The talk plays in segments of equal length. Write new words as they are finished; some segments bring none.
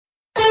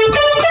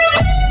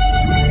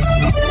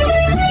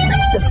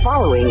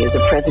is a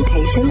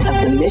presentation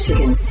of the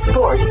Michigan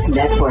Sports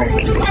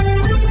Network.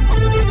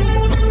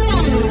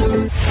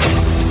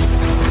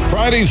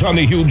 Fridays on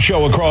the Huge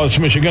Show across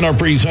Michigan are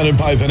presented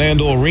by Van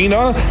Andel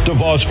Arena,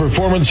 DeVos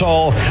Performance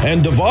Hall,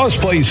 and DeVos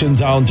Place in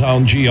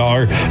downtown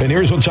GR. And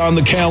here's what's on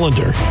the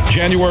calendar.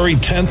 January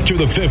 10th through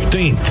the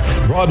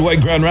 15th, Broadway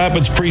Grand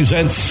Rapids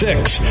presents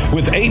 6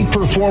 with 8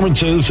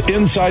 performances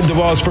inside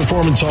DeVos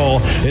Performance Hall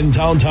in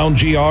downtown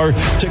GR.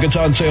 Tickets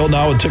on sale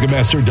now at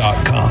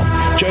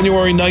Ticketmaster.com.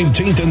 January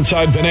 19th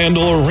inside Van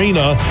Andel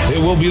Arena, it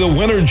will be the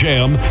Winter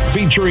Jam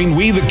featuring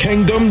We the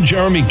Kingdom,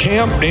 Jeremy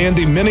Camp,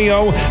 Andy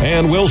Mineo,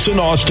 and Wilson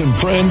Austin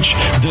French,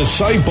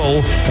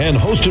 Disciple, and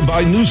hosted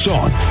by New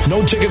Song.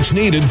 No tickets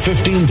needed,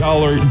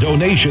 $15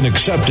 donation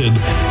accepted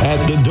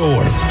at the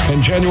door.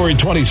 And January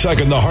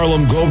 22nd, the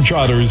Harlem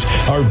Globetrotters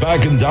are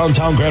back in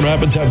downtown Grand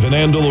Rapids at Van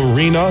Andel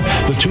Arena.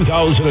 The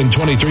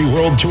 2023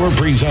 World Tour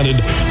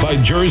presented by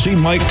Jersey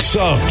Mike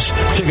Subs.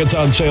 Tickets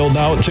on sale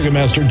now at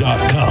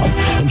Ticketmaster.com.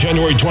 And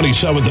January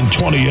 27th and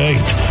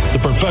 28th, the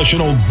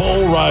Professional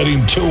Bull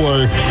Riding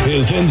Tour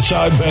is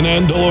inside Van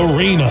Andel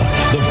Arena.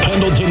 The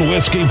Pendleton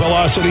Whiskey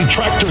Velocity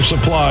Tractor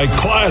Supply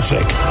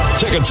Classic.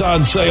 Tickets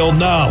on sale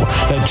now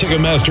at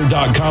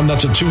Ticketmaster.com.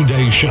 That's a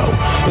 2-day show.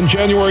 And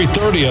January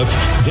 30th,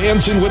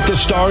 Dancing with the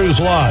Stars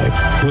Live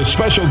with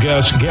special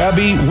guest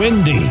Gabby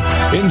Windy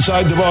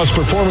inside DeVos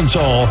Performance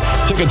Hall.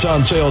 Tickets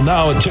on sale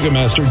now at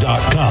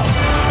Ticketmaster.com.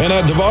 And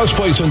at DeVos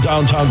Place in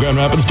downtown Grand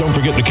Rapids, don't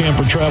forget the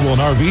Camper Travel and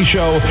RV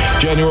Show,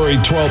 January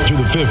 12th through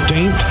the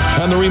 15th,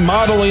 and the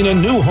Remodeling a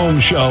New Home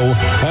Show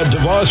at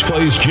DeVos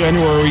Place,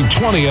 January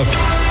 20th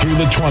through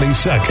the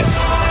 22nd.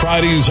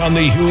 Fridays on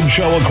the Huge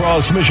Show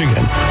across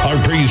Michigan are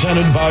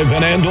presented by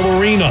Van Andel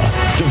Arena,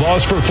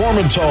 DeVos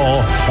Performance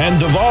Hall,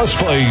 and DeVos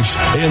Place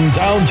in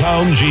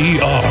downtown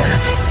GR.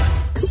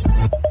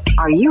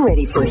 Are you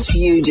ready for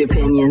huge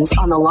opinions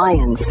on the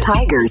Lions,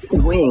 Tigers,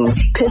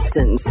 Wings,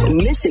 Pistons,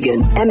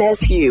 Michigan,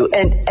 MSU,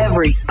 and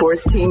every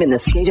sports team in the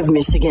state of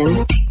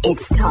Michigan?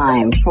 It's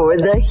time for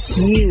the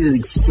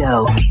Huge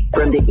Show.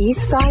 From the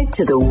east side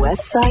to the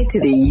west side to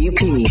the UP,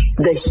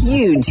 the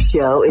Huge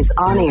Show is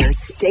on air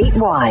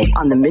statewide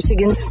on the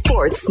Michigan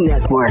Sports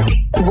Network.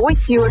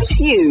 Voice your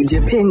huge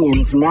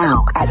opinions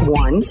now at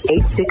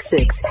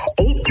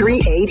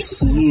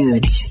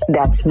 1-866-838-HUGE.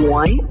 That's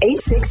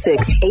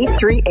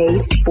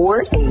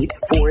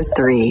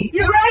 1-866-838-4843.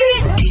 You ready?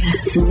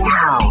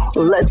 Now,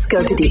 let's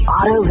go to the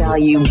Auto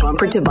Value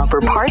Bumper to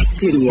Bumper Parts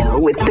Studio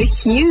with the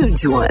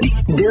huge one,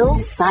 Bill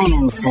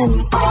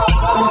Simonson.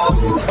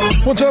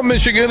 What's up,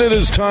 Michigan? It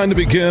is time to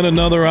begin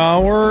another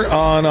hour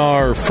on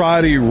our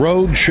Friday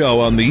road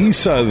show on the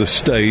east side of the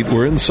state.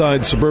 We're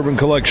inside Suburban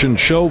Collection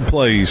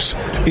Showplace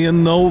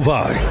in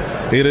Novi.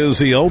 It is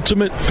the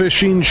Ultimate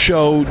Fishing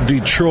Show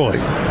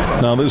Detroit.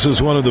 Now, this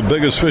is one of the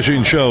biggest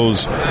fishing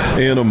shows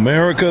in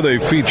America. They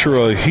feature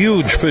a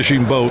huge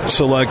fishing boat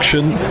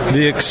selection,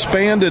 the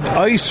expanded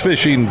ice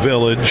fishing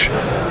village,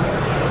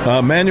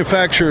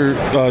 manufacturer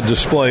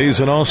displays,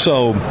 and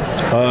also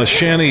a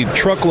shanty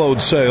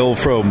truckload sale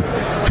from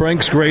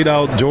Frank's Great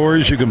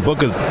Outdoors. You can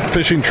book a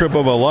fishing trip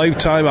of a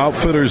lifetime.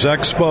 Outfitters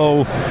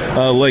Expo,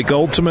 Lake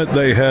Ultimate.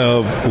 They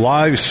have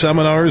live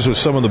seminars with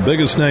some of the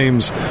biggest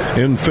names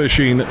in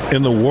fishing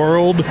in the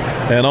world,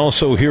 and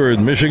also here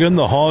in Michigan,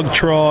 the Hog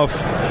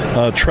Trough,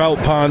 trout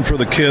pond for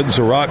the kids,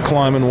 a rock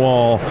climbing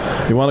wall.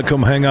 You want to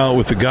come hang out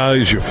with the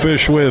guys you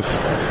fish with,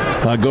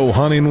 go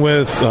hunting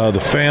with, the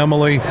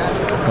family,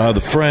 the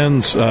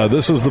friends.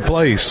 This is the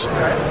place.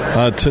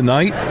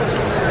 Tonight,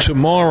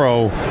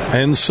 tomorrow,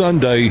 and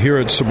Sunday here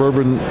at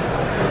Suburban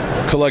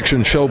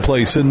Collection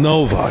Showplace in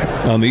Novi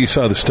on the east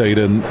side of the state,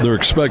 and they're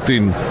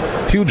expecting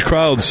huge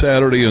crowds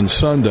Saturday and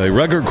Sunday.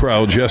 Record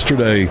crowds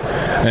yesterday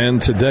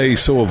and today,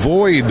 so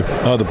avoid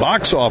the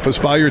box office.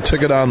 Buy your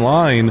ticket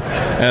online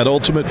at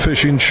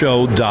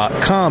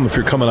ultimatefishingshow.com if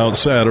you're coming out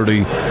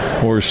Saturday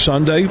or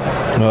Sunday.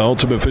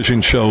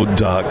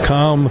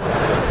 ultimatefishingshow.com.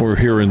 We're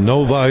here in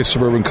Novi,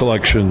 Suburban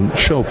Collection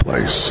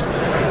Showplace.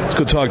 Let's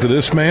go talk to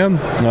this man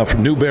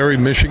from Newberry,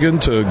 Michigan,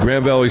 to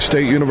Grand Valley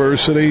State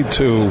University,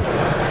 to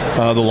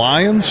the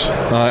Lions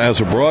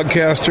as a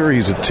broadcaster.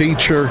 He's a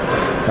teacher.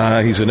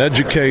 He's an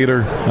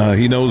educator.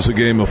 He knows the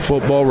game of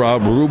football.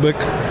 Rob Rubick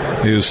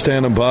is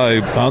standing by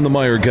on the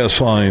Meyer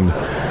guest line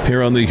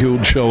here on the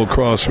Huge Show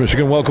across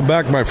Michigan. Welcome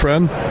back, my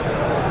friend.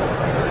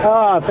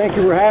 Thank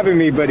you for having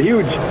me. But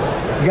Huge,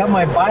 you got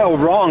my bio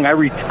wrong. I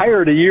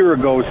retired a year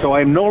ago, so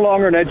I'm no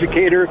longer an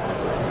educator,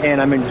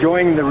 and I'm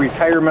enjoying the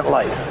retirement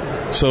life.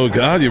 So,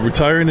 God, you're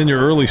retiring in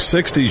your early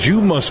 60s.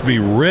 You must be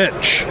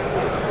rich.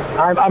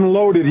 I'm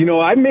loaded. You know,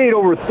 I made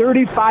over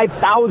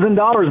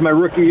 $35,000 my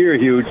rookie year,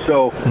 Huge.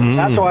 So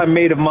that's why I'm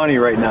made of money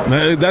right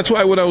now. That's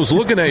why when I was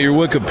looking at your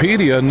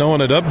Wikipedia, no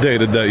one had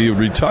updated that you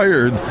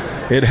retired.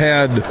 It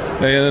had,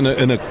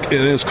 and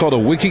it's called a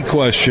wiki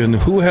question,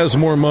 who has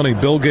more money,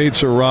 Bill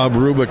Gates or Rob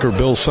Rubick or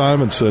Bill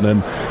Simonson?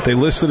 And they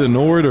listed in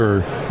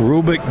order,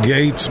 Rubick,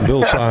 Gates,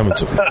 Bill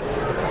Simonson.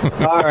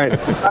 All right.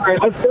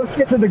 Let's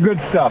get to the good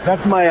stuff.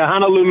 That's my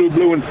Honolulu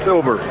blue and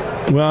silver.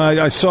 Well,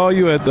 I saw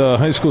you at the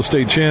high school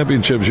state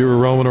championships. You were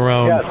roaming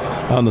around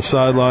on the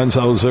sidelines.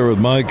 I was there with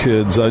my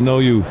kids. I know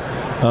you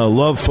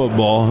love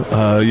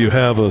football. You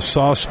have a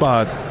soft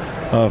spot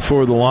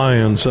for the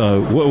Lions.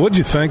 What did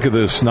you think of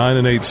this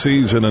 9-8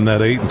 season and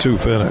that 8-2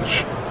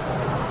 finish?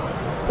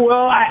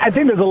 Well, I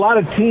think there's a lot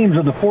of teams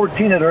of the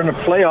 14 that are in the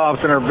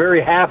playoffs and are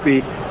very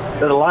happy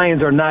that the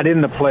Lions are not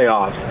in the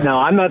playoffs.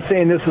 Now, I'm not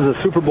saying this is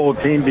a Super Bowl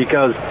team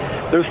because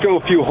there's still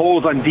a few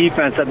holes on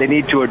defense that they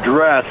need to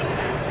address.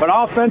 But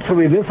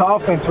offensively, this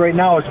offense right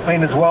now is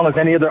playing as well as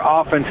any other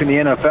offense in the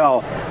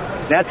NFL.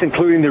 That's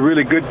including the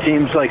really good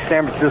teams like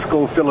San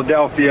Francisco,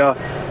 Philadelphia,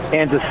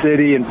 Kansas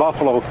City, and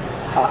Buffalo.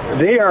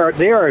 They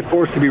are a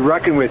force to be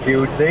reckoned with.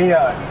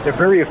 They're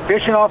very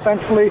efficient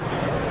offensively.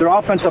 Their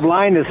offensive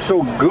line is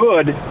so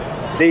good,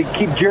 they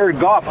keep Jared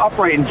Goff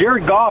upright. And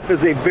Jared Goff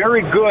is a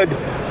very good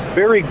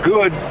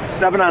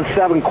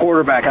 7-on-7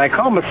 quarterback. And I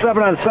call him a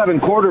 7-on-7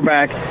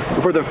 quarterback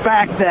for the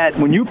fact that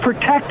when you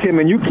protect him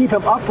and you keep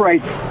him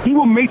upright, he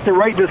will make the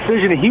right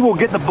decision and he will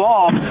get the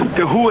ball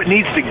to who it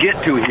needs to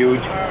get to,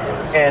 Huge.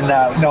 And,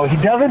 no, he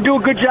doesn't do a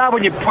good job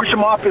when you push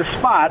him off his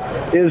spot,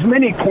 as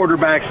many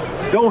quarterbacks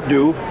don't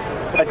do.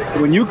 But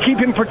when you keep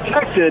him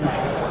protected,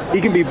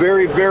 he can be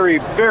very, very,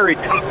 very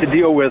tough to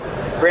deal with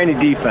for any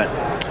defense.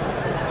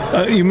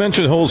 You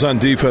mentioned holes on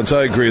defense.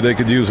 I agree. They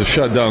could use a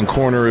shutdown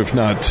corner, if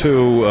not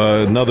two.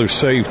 Another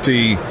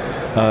safety,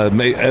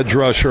 edge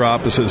rusher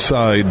opposite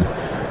side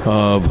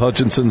of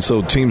Hutchinson,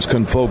 so teams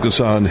can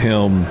focus on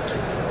him.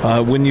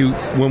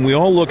 When we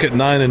all look at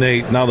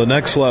 9-8, now the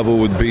next level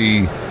would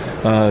be,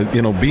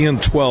 being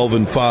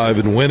 12-5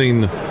 and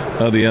winning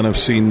the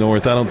NFC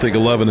North. I don't think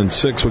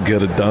 11-6 would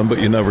get it done, but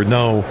you never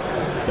know.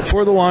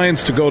 For the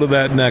Lions to go to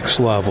that next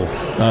level,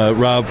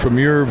 Rob, from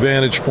your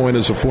vantage point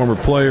as a former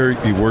player,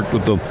 you've worked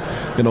with the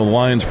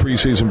Lions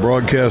preseason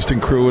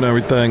broadcasting crew and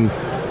everything.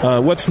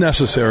 What's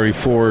necessary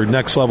for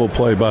next level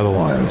play by the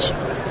Lions?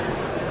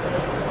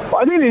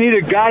 Well, I think they need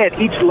a guy at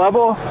each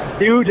level.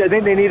 Huge. I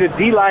think they need a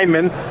D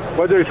lineman,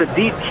 whether it's a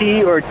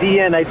DT or a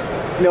DN.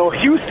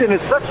 Houston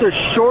is such a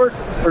short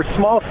or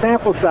small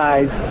sample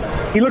size.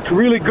 He looked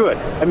really good.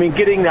 I mean,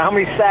 getting how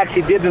many sacks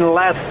he did in the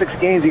last 6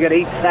 games. He got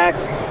 8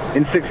 sacks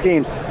in 6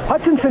 games.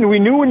 Hutchinson, we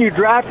knew when you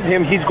drafted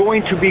him, he's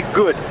going to be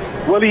good.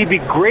 Will he be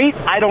great?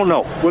 I don't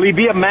know. Will he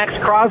be a Max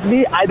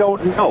Crosby? I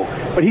don't know.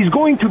 But he's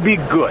going to be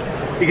good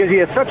because he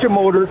has such a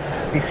motor.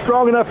 He's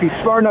strong enough. He's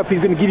smart enough.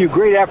 He's going to give you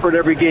great effort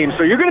every game.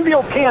 So you're going to be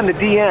okay on the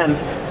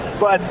DN,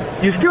 but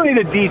you still need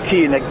a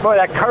DT. And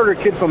that Carter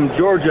kid from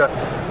Georgia,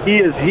 he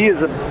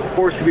is a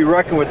force to be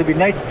reckoned with. It'd be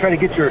nice to try to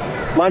get your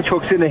lunch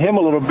hooks into him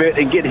a little bit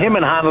and get him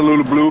in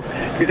Honolulu Blue,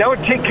 because that would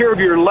take care of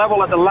your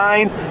level at the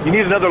line. You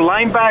need another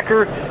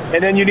linebacker,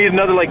 and then you need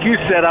another, like you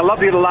said, I love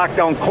to get a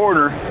lockdown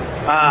corner.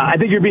 I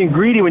think you're being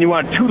greedy when you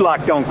want 2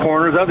 lockdown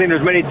corners. I don't think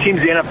there's many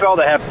teams in the NFL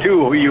that have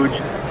 2 huge.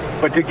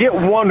 But to get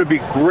one would be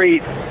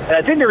great. And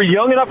I think they're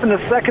young enough in the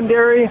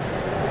secondary,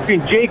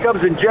 between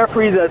Jacobs and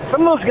Jeffrey, that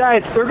some of those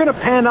guys, they're going to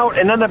pan out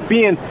and end up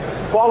being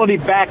quality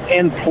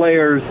back-end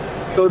players.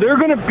 So they're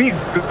going to be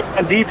good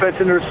on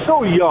defense, and they're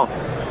so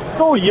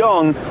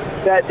young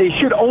that they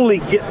should only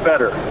get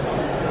better.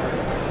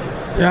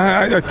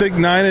 Yeah, I think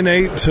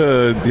 9-8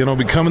 to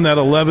becoming that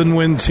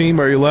 11-win team,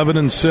 or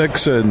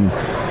 11-6, and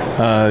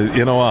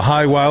a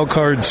high wild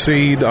card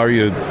seed. Are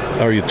you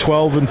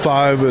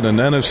 12-5 and an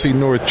NFC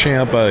North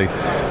champ?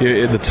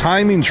 The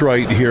timing's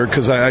right here,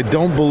 because I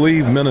don't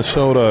believe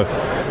Minnesota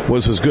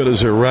was as good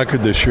as their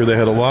record this year. They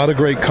had a lot of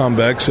great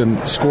comebacks, and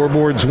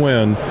scoreboards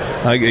win.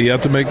 You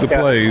have to make the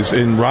plays.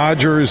 In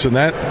Rodgers in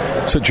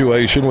that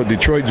situation, what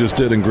Detroit just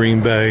did in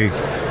Green Bay,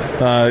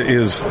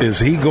 is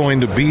he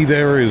going to be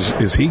there?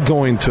 Is he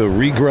going to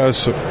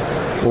regress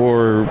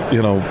or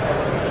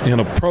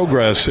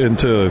progress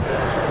into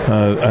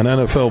an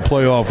NFL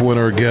playoff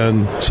winner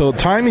again? So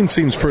timing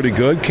seems pretty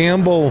good.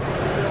 Campbell,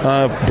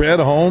 Brad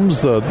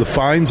Holmes, the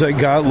fines they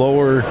got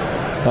lower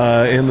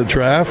in the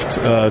draft,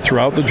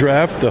 throughout the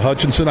draft. The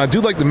Hutchinson, I do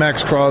like the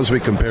Max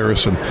Crosby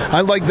comparison. I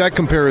like that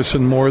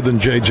comparison more than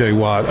J.J.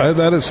 Watt.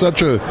 That is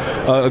such a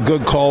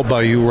good call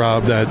by you,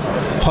 Rob, that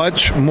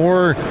Hutch,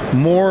 more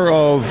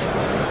of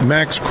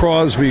Max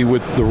Crosby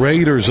with the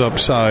Raiders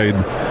upside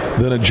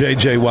than a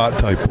J.J. Watt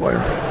type player.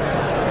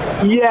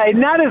 Yeah,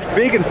 not as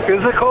big and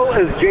physical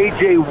as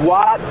J.J.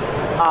 Watt.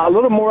 A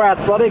little more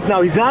athletic.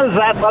 Now, he's not as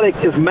athletic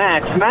as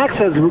Max. Max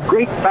has a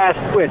great fast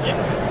twitch.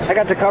 I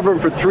got to cover him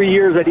for 3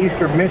 years at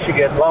Eastern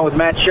Michigan. Along with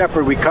Matt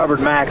Shepard, we covered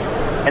Max.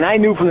 And I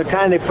knew from the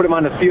time they put him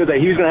on the field that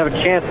he was going to have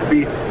a chance to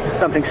be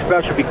something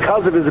special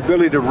because of his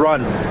ability to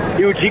run.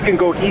 He can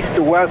go east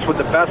to west with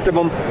the best of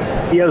them.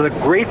 He has a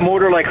great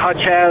motor like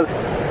Hutch has.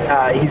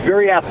 He's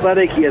very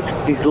athletic.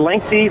 He's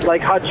lengthy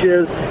like Hutch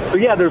is. So,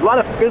 yeah, there's a lot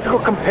of physical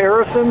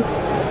comparisons.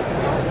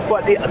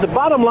 But the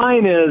bottom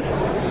line is,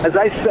 as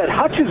I said,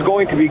 Hutch is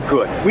going to be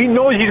good. We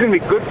know he's going to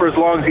be good for as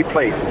long as he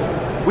plays.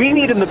 We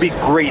need him to be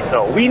great,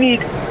 though. We need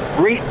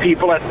great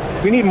people.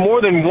 We need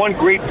more than one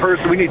great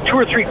person. We need 2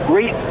 or 3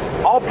 great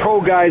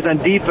all-pro guys on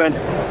defense.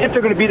 If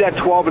they're going to be that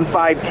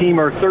 12-5 team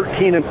or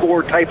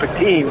 13-4 type of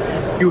team,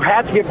 you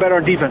have to get better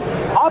on defense.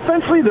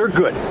 offensively, they're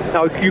good.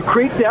 Now, if you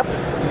create depth,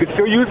 you can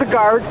still use a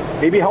guard,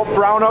 maybe help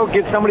Brown out,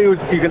 get somebody who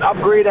you can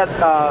upgrade at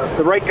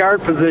the right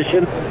guard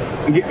position,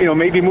 and get,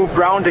 maybe move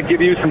Brown to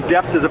give you some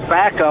depth as a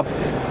backup.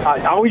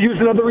 I always use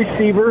another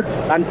receiver.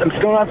 I'm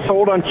still not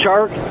sold on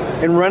Chark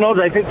and Reynolds.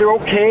 I think they're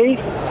okay.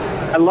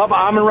 I love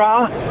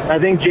Amon-Ra. I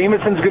think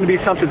Jameson's going to be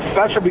something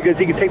special because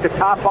he can take the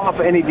top off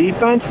of any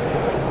defense.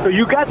 So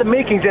you got the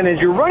makings. And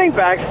as your running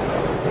backs,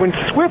 when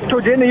Swift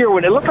towards the end of the year,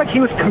 when it looked like he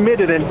was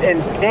committed and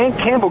Dan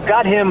Campbell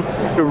got him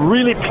to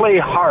really play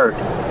hard,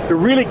 to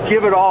really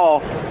give it all,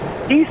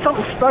 he's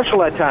something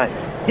special at times.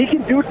 He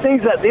can do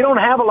things that they don't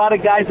have a lot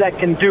of guys that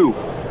can do.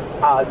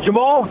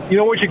 Jamal, you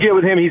know what you get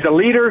with him. He's a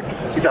leader.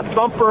 He's a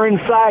thumper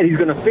inside. He's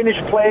going to finish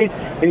plays,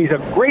 and he's a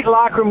great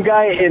locker room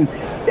guy, and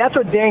that's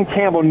what Dan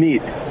Campbell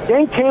needs.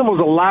 Dan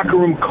Campbell's a locker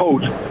room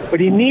coach, but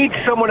he needs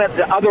someone at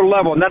the other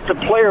level, and that's the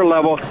player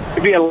level,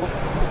 to be a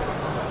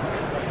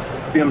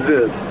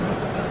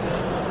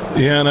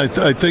Yeah, and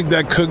I think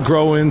that could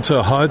grow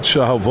into Hutch,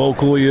 how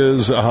vocal he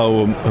is,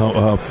 how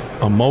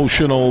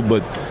emotional,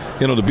 but,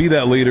 to be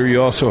that leader,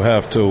 you also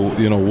have to,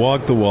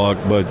 walk the walk,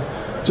 but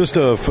just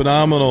a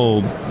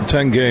phenomenal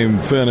 10-game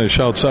finish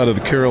outside of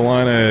the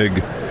Carolina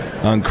Egg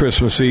on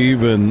Christmas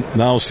Eve, and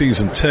now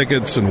season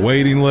tickets and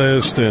waiting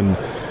list and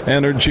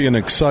energy and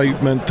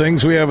excitement,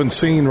 things we haven't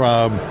seen,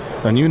 Rob,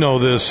 and you know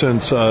this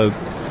since,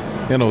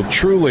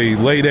 truly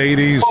late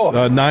 80s,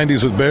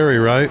 90s with Barry,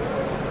 right?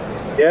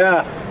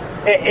 Yeah,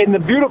 and the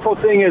beautiful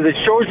thing is it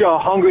shows you how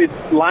hungry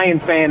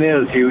Lion fan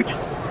is, Huge.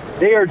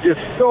 They are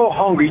just so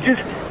hungry. You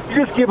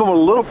just give them a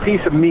little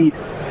piece of meat,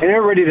 and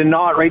they're ready to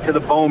gnaw it right to the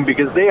bone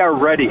because they are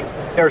ready.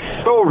 They're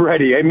so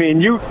ready. I mean,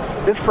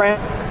 this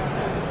franchise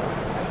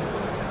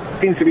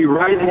seems to be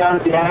rising out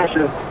of the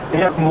ashes. They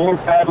have more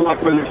bad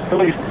luck with their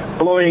Phillies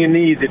blowing a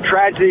knee. The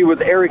tragedy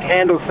with Eric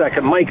Handlesek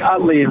and Mike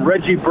Utley and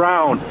Reggie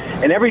Brown.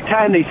 And every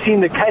time they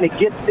seem to kind of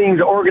get things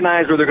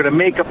organized where they're going to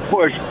make a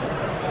push,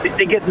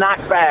 they get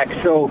knocked back.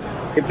 So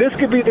if this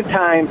could be the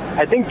time,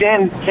 I think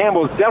Dan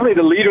Campbell is definitely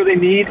the leader they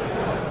need.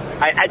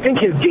 I think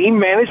his game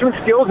management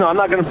skills, now I'm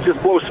not going to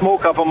just blow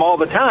smoke up him all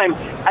the time,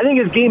 I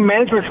think his game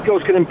management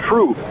skills can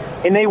improve,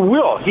 and they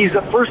will. He's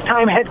a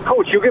first-time head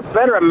coach. You'll get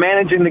better at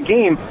managing the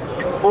game.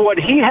 But what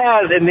he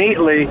has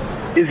innately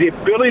is the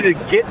ability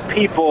to get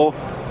people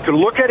to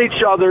look at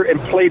each other and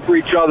play for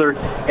each other,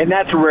 and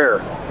that's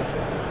rare.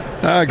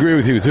 I agree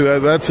with you, too.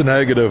 That's a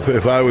negative,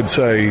 if I would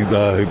say.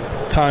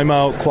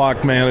 Timeout,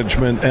 clock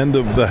management, end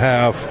of the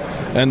half,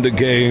 end of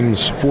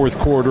games, fourth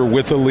quarter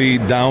with a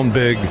lead, down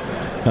big.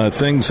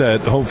 Things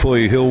that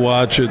hopefully he'll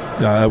watch it.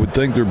 I would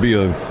think there'd be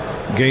a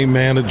game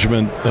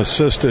management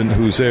assistant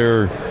who's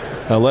there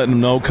letting him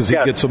know because he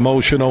gets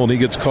emotional and he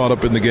gets caught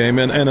up in the game.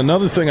 And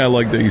another thing I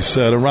like that you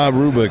said, and Rob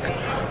Rubick,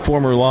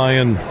 former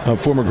Lion,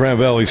 former Grand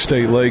Valley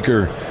State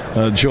Laker,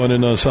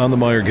 joining us on the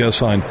Meijer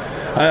guest line.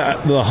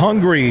 The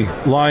hungry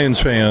Lions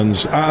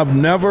fans, I've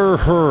never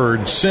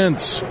heard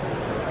since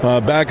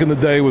back in the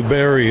day with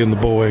Barry and the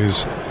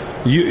boys.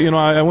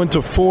 I went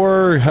to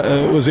 5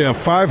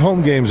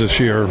 home games this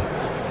year.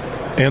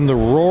 And the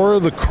roar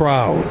of the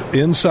crowd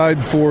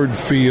inside Ford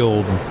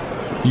Field,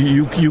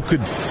 you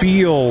could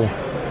feel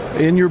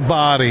in your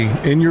body,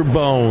 in your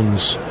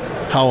bones,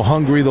 how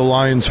hungry the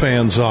Lions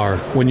fans are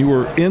when you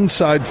were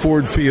inside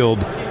Ford Field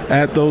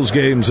at those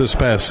games this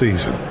past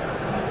season.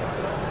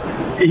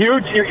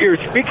 You're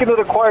speaking to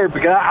the choir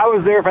because I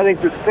was there for, I think,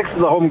 for 6 of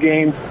the home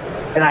games,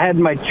 and I had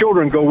my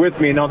children go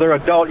with me. Now, they're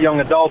young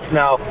adults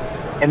now,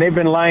 and they've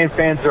been Lion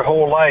fans their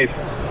whole life,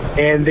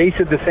 and they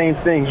said the same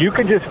thing. You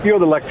could just feel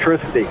the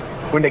electricity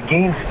when the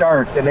game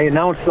starts and they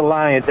announce the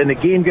Lions and the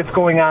game gets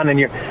going on and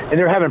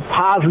they're having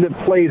positive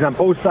plays on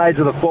both sides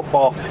of the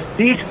football.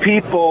 These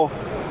people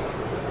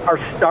are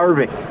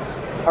starving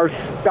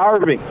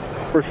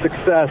for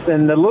success.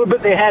 And the little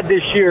bit they had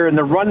this year and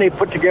the run they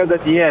put together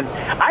at the end,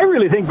 I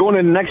really think going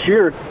into next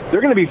year,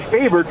 they're going to be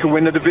favored to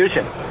win the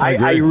division.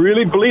 I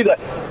really believe that.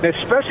 And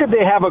especially if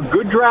they have a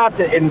good draft,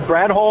 and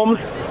Brad Holmes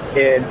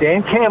and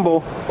Dan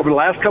Campbell over the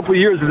last couple of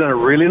years have done a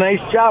really nice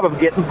job of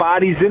getting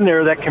bodies in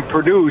there that can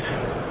produce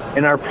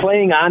and are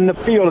playing on the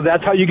field.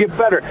 That's how you get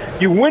better.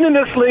 You win in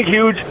this league,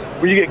 Huge,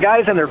 where you get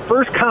guys on their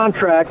first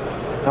contract.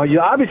 Now, you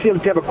obviously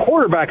have to have a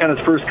quarterback on his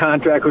first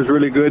contract who's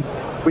really good.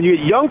 When you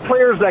get young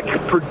players that can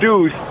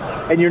produce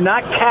and you're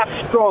not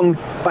cap-strung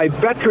by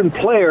veteran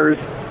players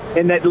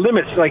and that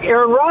limits, like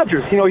Aaron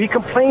Rodgers. He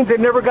complains they've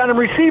never gotten him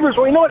receivers.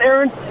 Well, you know what,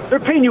 Aaron? They're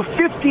paying you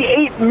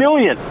 $58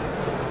 million.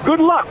 Good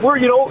luck.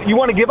 You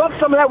want to give up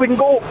some of that, we can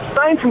go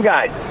sign some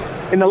guys.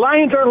 And the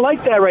Lions aren't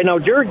like that right now.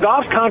 Jared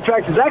Goff's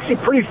contract is actually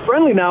pretty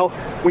friendly now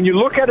when you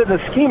look at it in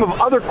the scheme of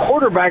other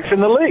quarterbacks in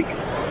the league.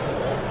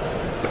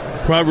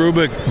 Rob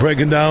Rubick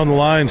breaking down the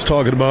Lions,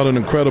 talking about an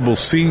incredible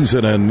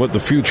season and what the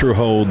future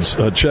holds.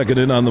 Checking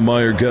in on the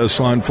Meijer guest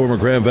line, former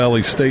Grand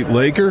Valley State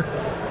Laker.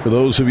 For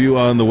those of you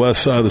on the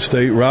west side of the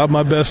state, Rob,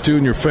 my best to you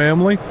and your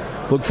family.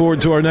 Look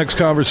forward to our next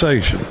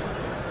conversation.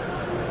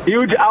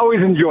 Huge.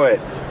 Always enjoy it.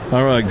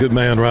 All right, good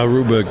man, Rob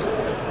Rubick.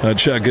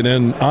 Checking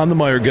in on the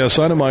Meijer guest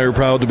line. Meijer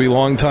proud to be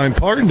longtime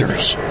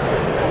partners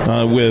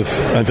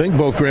with, I think,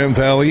 both Grand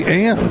Valley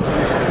and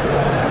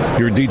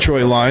your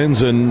Detroit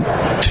Lions, and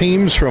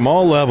teams from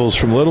all levels,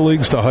 from little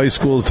leagues to high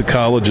schools to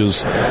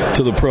colleges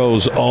to the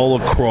pros,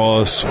 all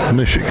across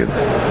Michigan.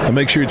 And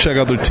make sure you check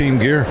out their team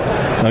gear.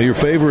 Your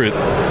favorite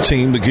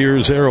team, the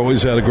gears there,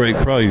 always at a great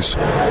price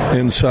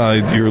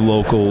inside your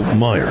local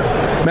Meijer.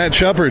 Matt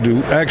Shepard,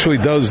 who actually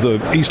does the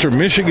Eastern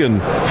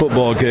Michigan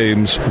football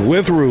games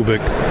with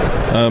Rubik,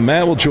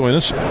 Matt will join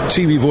us,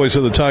 TV voice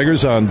of the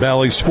Tigers on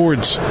Bally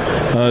Sports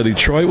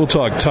Detroit. We'll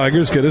talk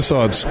Tigers, get his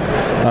thoughts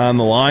on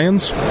the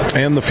Lions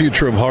and the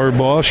future of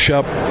Harbaugh.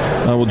 Shep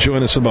will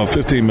join us in about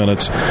 15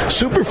 minutes.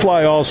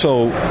 Superfly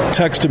also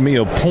texted me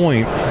a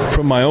point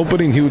from my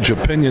opening huge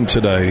opinion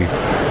today,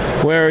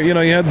 where, you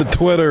had the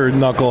Twitter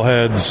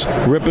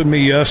knuckleheads ripping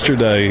me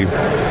yesterday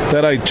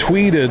that I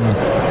tweeted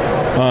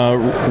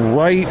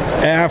right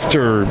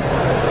after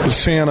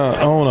Santa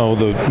Ono,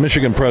 the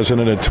Michigan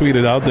president, had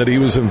tweeted out that he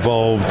was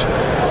involved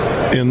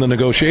in the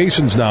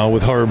negotiations now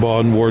with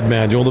Harbaugh and Ward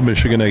Manuel, the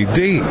Michigan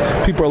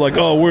AD. People are like,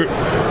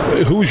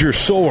 who's your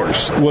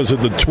source? Was it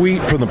the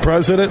tweet from the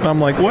president? And I'm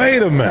like,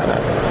 wait a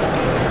minute.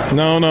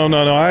 No.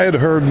 I had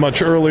heard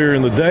much earlier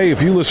in the day.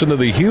 If you listen to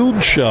the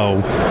Huge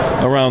Show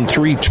around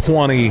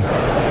 3:20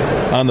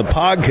 on the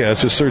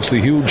podcast, just search the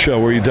Huge Show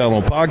where you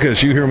download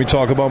podcasts, you hear me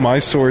talk about my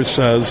source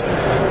says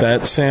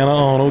that Santa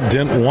Ono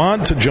didn't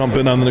want to jump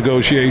in on the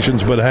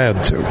negotiations but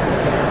had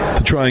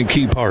to try and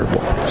keep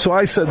Harbaugh. So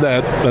I said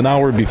that an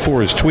hour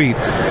before his tweet.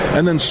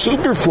 And then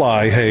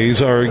Superfly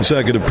Hayes, our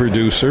executive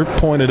producer,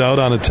 pointed out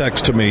on a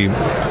text to me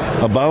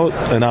about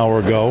an hour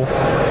ago,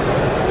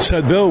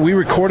 said, Bill, we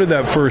recorded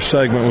that first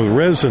segment with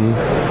Risdon.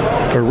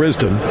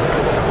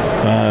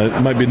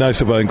 It might be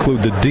nice if I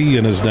include the D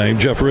in his name.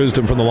 Jeff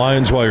Risdon from the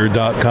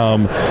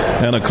LionsWire.com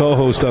and a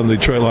co-host on the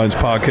Detroit Lions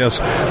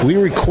podcast. We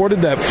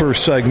recorded that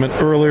first segment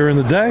earlier in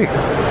the day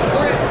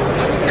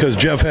because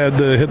Jeff had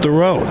to hit the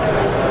road.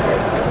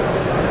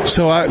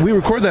 So we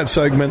recorded that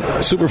segment.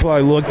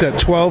 Superfly looked at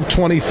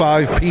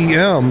 12:25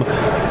 p.m.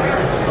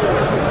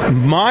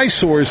 My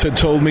source had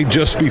told me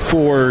just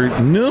before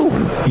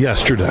noon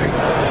yesterday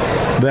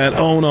that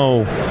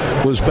Ono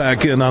was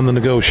back in on the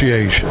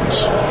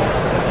negotiations.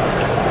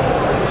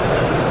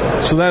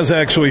 So that's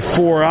actually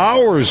 4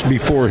 hours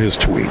before his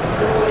tweet.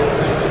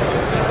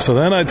 So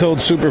then I told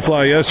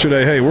Superfly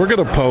yesterday, hey, we're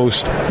going to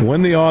post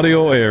when the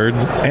audio aired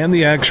and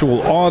the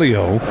actual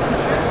audio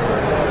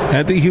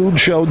at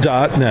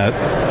thehugeshow.net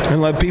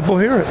and let people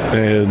hear it.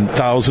 And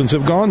thousands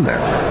have gone there.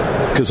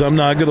 Because I'm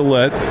not going to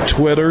let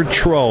Twitter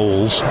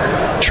trolls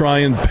try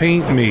and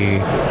paint me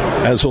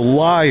as a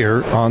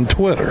liar on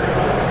Twitter.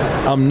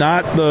 I'm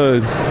not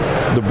the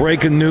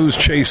breaking news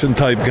chasing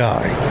type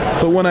guy.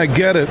 But when I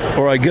get it,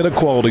 or I get a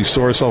quality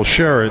source, I'll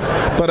share it.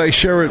 But I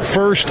share it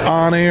first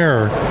on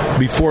air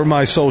before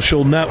my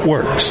social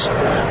networks.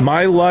 In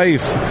my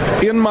life,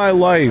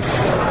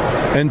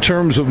 in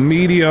terms of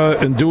media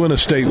and doing a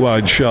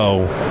statewide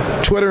show,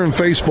 Twitter and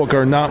Facebook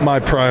are not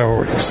my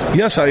priorities.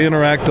 Yes, I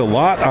interact a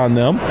lot on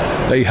them.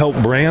 They help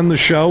brand the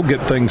show,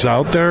 get things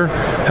out there,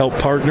 help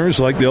partners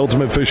like the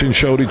Ultimate Fishing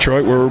Show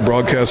Detroit, where we're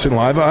broadcasting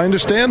live. I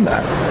understand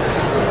that.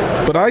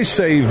 But I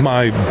save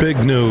my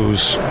big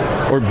news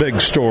or big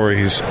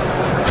stories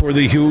for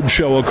the Huge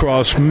Show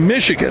across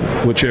Michigan,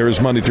 which airs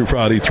Monday through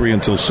Friday, 3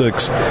 until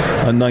 6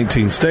 on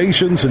 19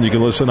 stations. And you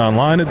can listen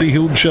online at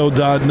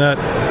thehugeshow.net.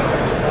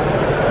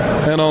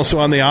 And also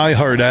on the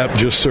iHeart app,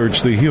 just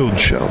search The Huge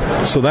Show.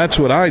 So that's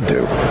what I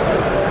do.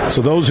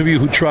 So those of you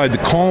who tried to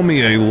call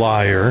me a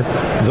liar,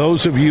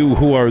 those of you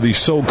who are the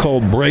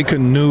so-called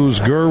breaking news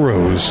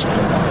gurus,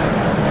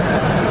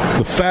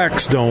 the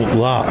facts don't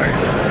lie.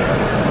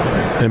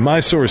 And my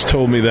source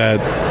told me that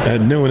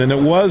at noon. And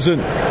it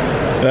wasn't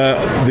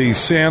the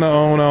Santa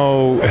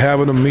Ono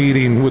having a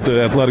meeting with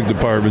the athletic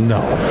department.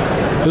 No.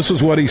 This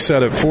is what he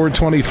said at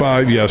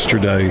 4:25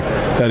 yesterday,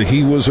 that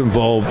he was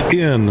involved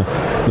in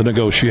the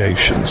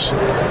negotiations.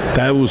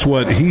 That was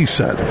what he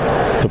said,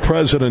 the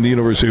president of the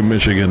University of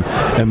Michigan.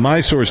 And my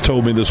source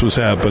told me this was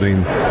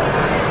happening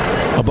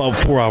about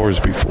 4 hours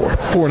before,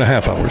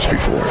 4.5 hours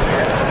before.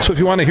 So if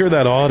you want to hear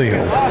that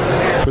audio,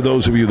 for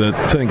those of you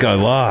that think I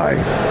lie,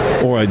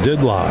 or I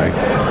did lie,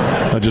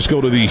 just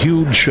go to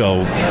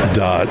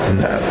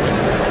thehugeshow.net.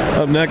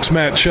 Up next,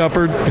 Matt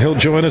Shepard. He'll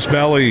join us,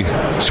 Bally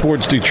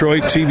Sports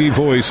Detroit, TV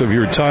voice of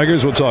your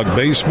Tigers. We'll talk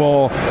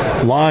baseball,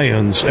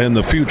 Lions, and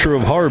the future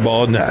of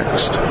Harbaugh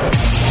next.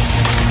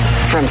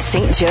 From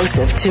St.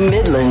 Joseph to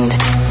Midland,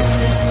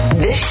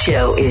 this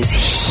show is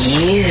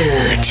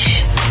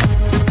huge.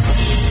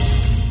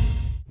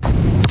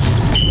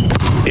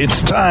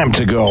 It's time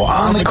to go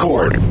on the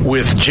court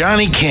with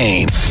Johnny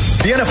Kane.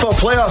 The NFL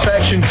playoff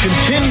action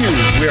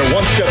continues. We are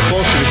one step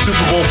closer to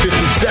Super Bowl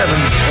 57.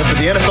 And for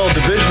the NFL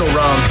divisional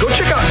round, go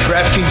check out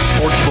DraftKings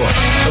Sportsbook,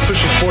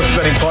 official sports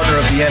betting partner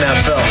of the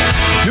NFL.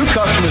 New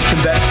customers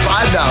can bet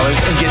 $5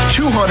 and get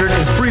 $200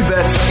 in free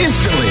bets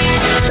instantly.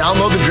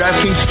 Download the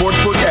DraftKings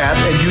Sportsbook app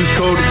and use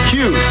code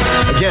HUGE.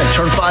 Again,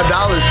 turn $5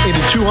 into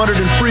 $200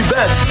 in free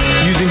bets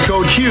using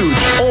code HUGE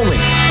only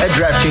at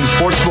DraftKings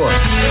Sportsbook.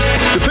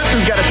 The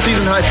Pistons got a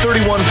season-high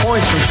 31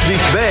 points from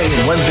Sadiq Bey in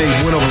Wednesday's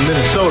win over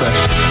Minnesota.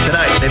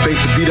 Tonight, they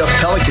face a beat-up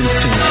Pelicans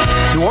team.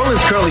 New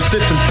Orleans currently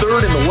sits in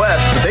third in the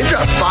West, but they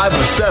dropped 5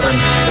 of 7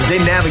 as they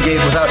navigate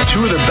without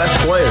two of their best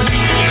players.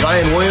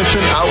 Zion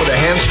Williamson out with a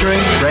hamstring,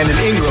 Brandon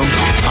Ingram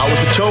out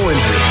with a toe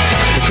injury.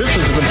 The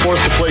Pistons have been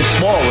forced to play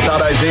small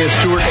without Isaiah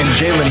Stewart and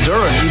Jalen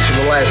Duren each of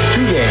the last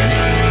 2 games,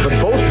 but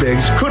both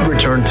bigs could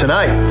return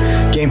tonight.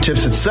 Game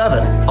tips at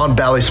 7 on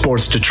Bally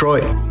Sports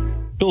Detroit.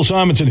 Bill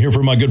Simonson here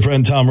for my good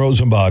friend Tom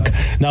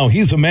Rosenbach. Now,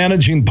 he's a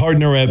managing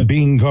partner at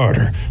Bean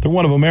Carter. They're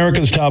one of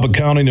America's top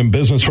accounting and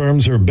business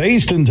firms. They're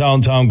based in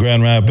downtown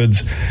Grand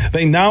Rapids.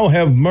 They now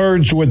have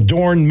merged with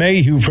Dorn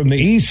Mayhew from the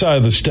east side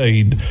of the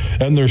state,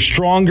 and they're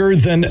stronger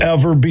than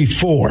ever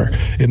before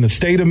in the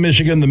state of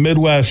Michigan, the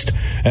Midwest,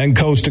 and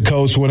coast to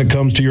coast when it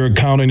comes to your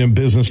accounting and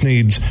business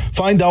needs.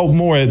 Find out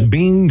more at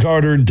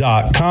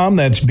beancarter.com.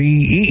 That's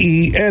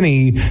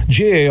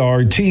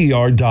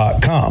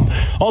BEENEGARTR.com.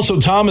 Also,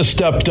 Tom has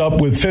stepped up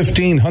with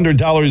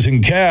 $1,500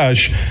 in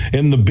cash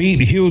in the Beat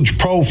Huge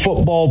Pro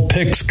Football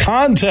Picks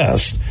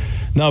contest.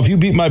 Now, if you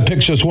beat my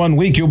picks just 1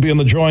 week, you'll be in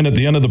the drawing at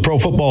the end of the pro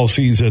football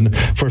season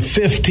for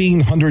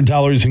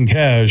 $1,500 in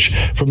cash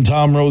from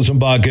Tom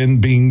Rosenbach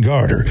and Bean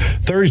Carter.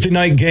 Thursday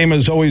night game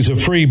is always a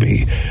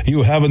freebie.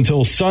 You have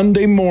until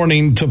Sunday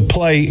morning to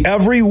play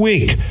every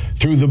week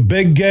through the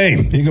big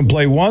game. You can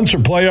play once or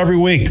play every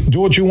week.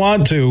 Do what you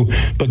want to,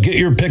 but get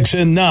your picks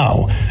in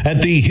now at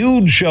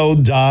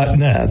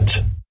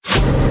thehugeshow.net.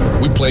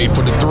 We played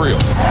for the thrill,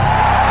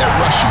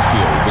 that rush you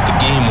feel with the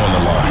game on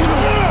the line.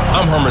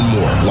 I'm Herman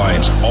Moore,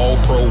 Lions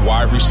All-Pro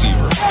wide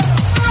receiver.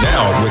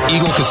 Now, with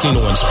Eagle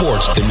Casino and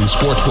Sports, the new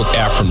sportsbook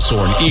app from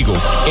Soaring Eagle,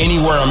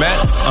 anywhere I'm at,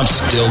 I'm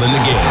still in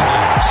the game.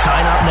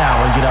 Sign up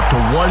now and get up to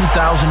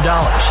 $1,000.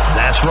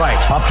 That's right,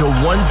 up to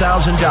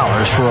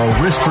 $1,000 for a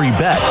risk-free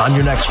bet on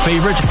your next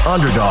favorite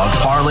underdog,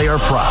 parlay, or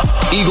prop.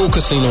 Eagle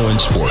Casino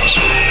and Sports.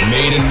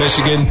 Made in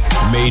Michigan,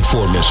 made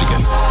for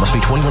Michigan. Must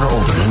be 21 or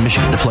older in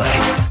Michigan to play.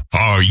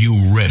 Are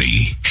you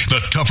ready?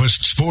 The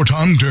toughest sport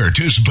on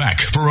dirt is back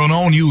for an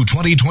all-new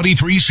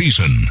 2023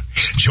 season.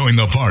 Join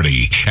the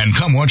party and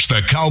come watch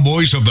the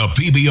Cowboys of the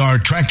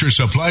PBR Tractor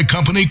Supply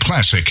Company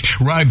Classic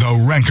ride the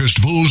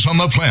rankest bulls on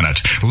the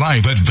planet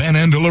live at Van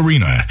Andel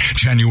Arena,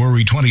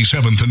 January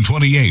 27th and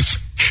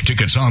 28th.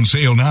 Tickets on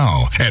sale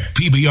now at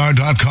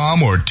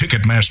PBR.com or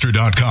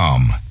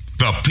Ticketmaster.com.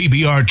 The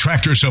PBR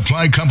Tractor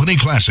Supply Company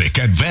Classic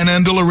at Van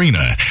Andel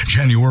Arena,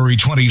 January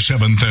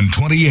 27th and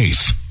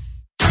 28th.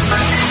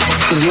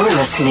 You're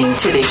listening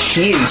to The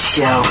Huge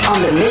Show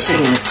on the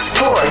Michigan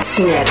Sports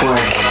Network.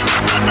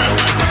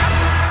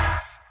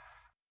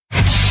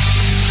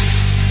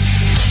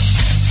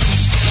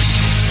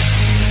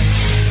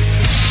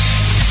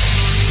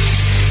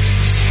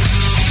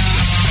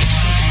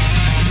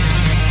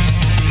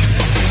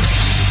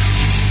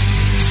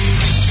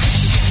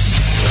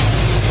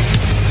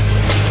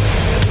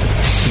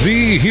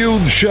 The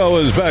Huge Show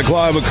is back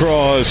live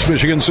across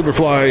Michigan.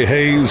 Superfly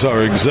Hayes,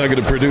 our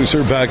executive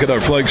producer, back at our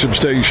flagship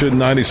station,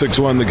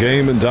 96.1 The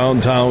Game in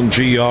downtown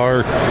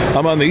GR.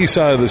 I'm on the east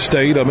side of the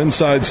state. I'm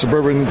inside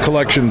Suburban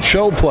Collection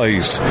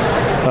Showplace.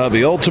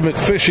 The Ultimate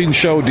Fishing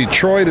Show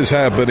Detroit is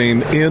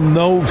happening in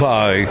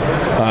Novi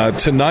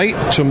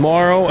tonight,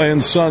 tomorrow,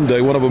 and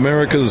Sunday. One of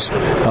America's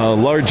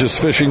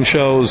largest fishing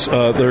shows.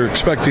 They're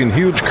expecting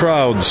huge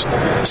crowds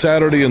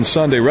Saturday and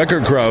Sunday.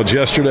 Record crowds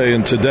yesterday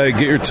and today.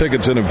 Get your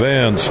tickets in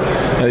advance.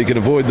 You can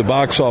avoid the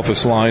box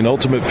office line,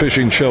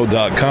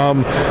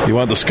 ultimatefishingshow.com. You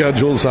want the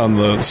schedules on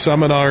the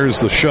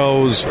seminars, the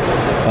shows,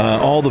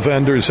 all the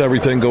vendors,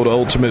 everything, go to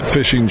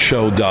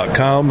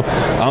ultimatefishingshow.com.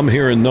 I'm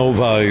here in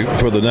Novi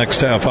for the next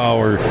half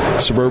hour,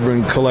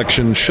 Suburban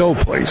Collection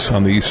Showplace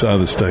on the east side of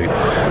the state.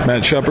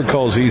 Matt Shepard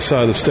calls the east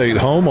side of the state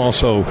home.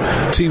 Also,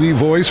 TV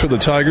voice for the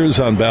Tigers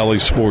on Bally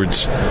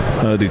Sports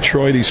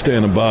Detroit. He's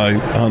standing by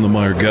on the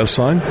Meyer guest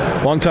line.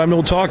 Long time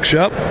no talk,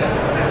 Shep.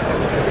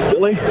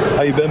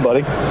 How you been,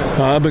 buddy?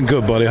 I've been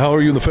good, buddy. How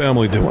are you and the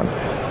family doing?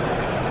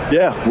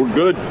 Yeah, we're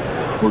good.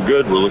 We're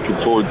good. We're looking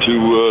forward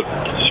to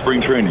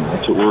spring training.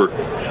 That's what we're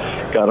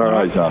got our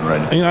eyes on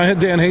right now. You know, I had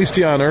Dan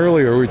Hasty on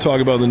earlier. We were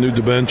talking about the new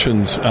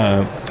dimensions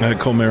at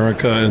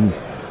Comerica and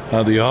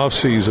the off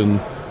season.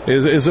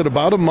 Is it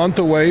about a month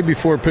away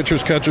before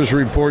pitchers catchers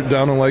report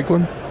down in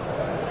Lakeland?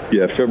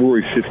 Yeah,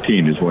 February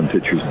 15 is when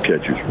pitchers and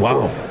catchers report.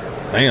 Wow.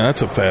 Man,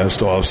 that's a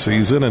fast off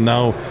season. And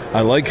now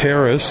I like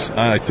Harris.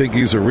 I think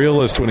he's a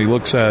realist when he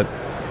looks at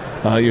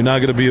you're not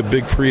going to be a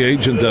big free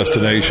agent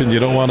destination. You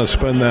don't want to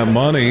spend that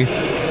money.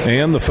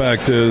 And the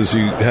fact is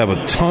you have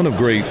a ton of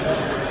great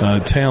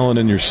talent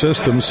in your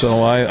system.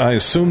 So I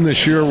assume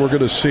this year we're going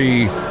to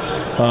see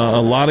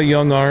a lot of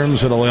young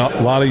arms and a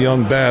lot of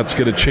young bats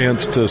get a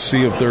chance to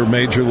see if they're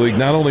major league,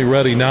 not only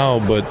ready now,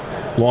 but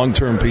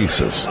long-term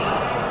pieces.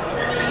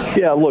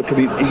 Yeah, look, I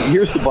mean,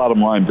 here's the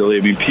bottom line, Billy. I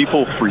mean,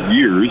 people for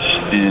years,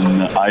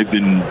 and I've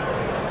been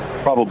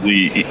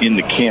probably in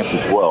the camp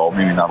as well,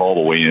 maybe not all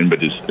the way in,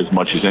 but as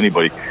much as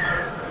anybody,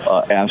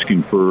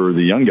 asking for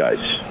the young guys.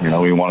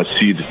 We want to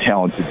see the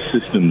talented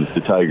system that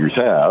the Tigers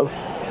have.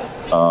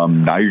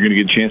 Now you're going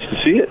to get a chance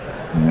to see it.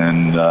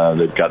 And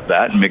they've got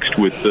that mixed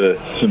with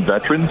some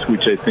veterans,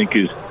 which I think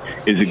is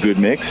a good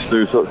mix.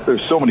 There's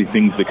so many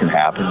things that can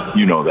happen.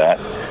 You know that.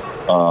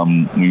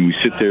 When we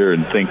sit there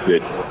and think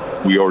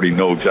that we already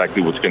know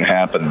exactly what's going to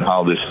happen and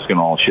how this is going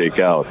to all shake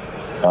out,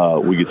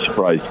 we get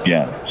surprised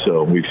again.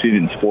 So we've seen it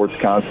in sports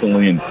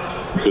constantly, and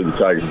so the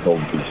Tigers are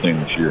hoping for the same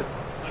this year.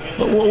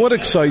 What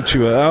excites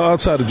you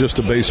outside of just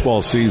the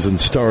baseball season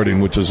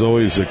starting, which is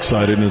always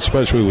exciting,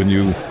 especially when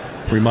you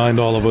remind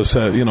all of us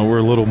that we're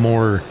a little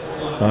more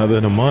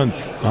than a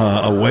month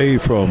away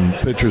from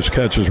pitchers,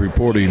 catchers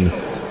reporting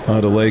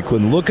to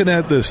Lakeland. Looking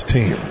at this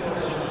team,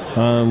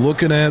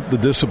 looking at the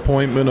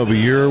disappointment of a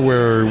year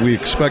where we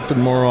expected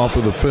more off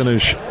of the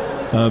finish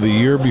the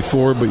year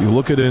before, but you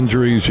look at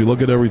injuries, you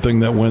look at everything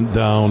that went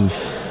down.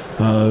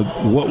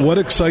 What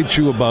excites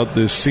you about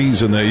this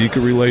season that you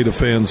can relay to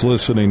fans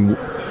listening?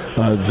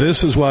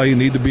 This is why you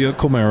need to be at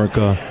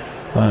Comerica.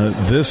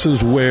 This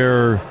is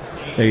where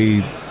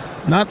a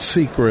not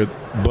secret,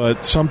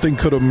 but something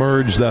could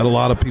emerge that a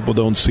lot of people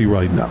don't see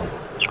right now.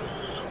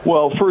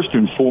 Well, first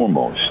and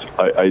foremost,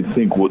 I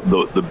think what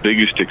the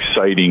biggest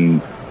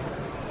exciting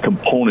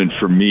component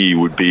for me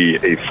would be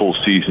a full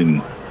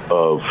season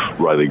of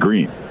Riley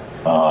Green.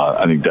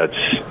 I think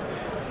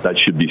that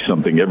should be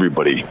something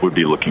everybody would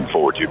be looking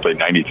forward to. He played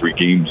 93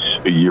 games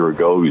a year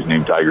ago. He was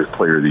named Tigers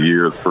Player of the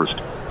Year, the first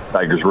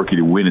Tigers rookie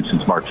to win it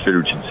since Mark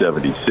Fidrych in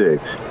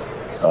 '76.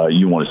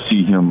 You want to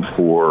see him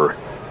for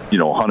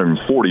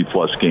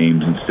 140-plus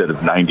games instead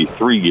of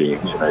 93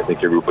 games, and I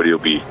think everybody will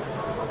be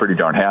pretty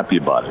darn happy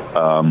about it.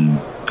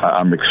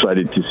 I'm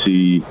excited to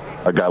see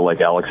a guy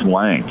like Alex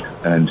Lang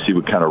and see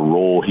what kind of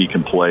role he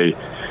can play,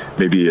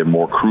 maybe a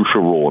more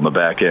crucial role in the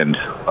back end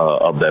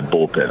of that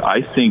bullpen.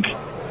 I think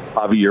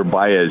Javier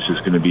Baez is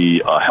going to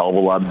be a hell of a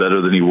lot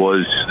better than he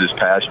was this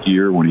past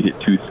year when he hit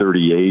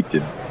 .238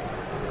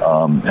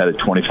 and had a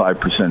 25%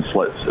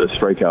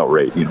 strikeout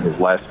rate. His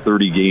last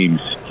 30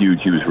 games,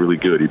 huge. He was really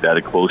good. He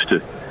batted close to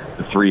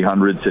the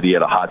 300. Said he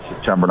had a hot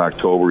September and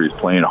October. He was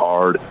playing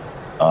hard.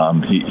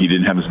 He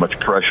didn't have as much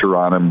pressure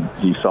on him,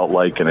 he felt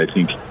like, and I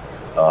think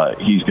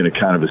he's going to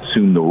kind of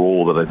assume the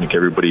role that I think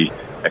everybody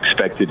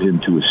expected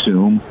him to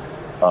assume.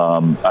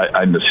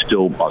 I'm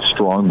still a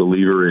strong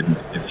believer in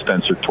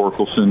Spencer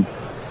Torkelson.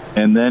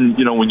 And then,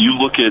 when you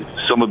look at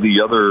some of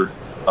the other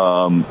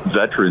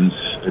veterans,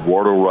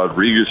 Eduardo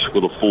Rodriguez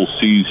with a full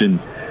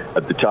season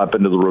at the top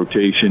end of the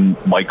rotation.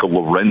 Michael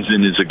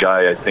Lorenzen is a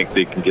guy I think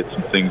they can get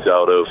some things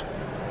out of.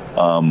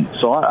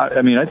 So,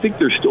 I think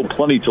there's still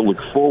plenty to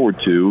look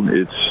forward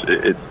to.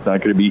 It's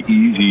not going to be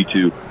easy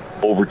to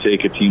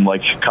overtake a team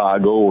like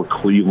Chicago or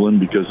Cleveland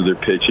because of their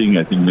pitching.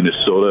 I think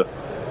Minnesota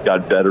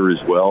got better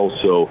as well.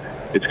 So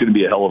it's going to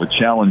be a hell of a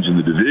challenge in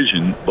the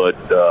division, but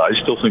I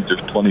still think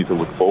there's plenty to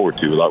look forward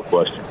to without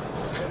question.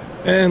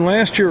 And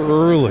last year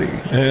early,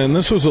 and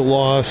this was a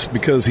loss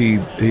because they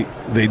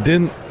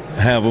didn't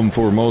have him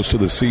for most of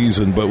the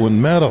season, but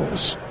when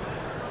Meadows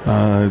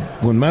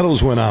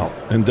went out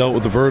and dealt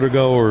with the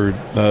vertigo or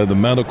the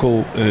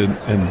medical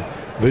and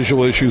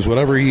visual issues,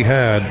 whatever he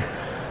had,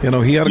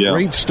 he had a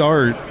great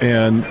start,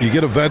 and you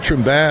get a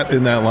veteran bat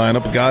in that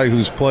lineup, a guy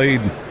who's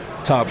played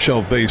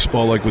top-shelf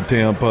baseball like with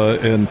Tampa,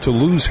 and to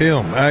lose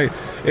him,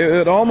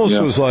 it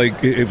almost was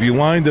like if you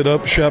lined it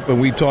up, Shep, and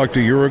we talked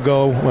a year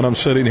ago when I'm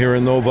sitting here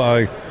in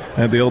Novi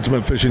at the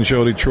Ultimate Fishing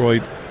Show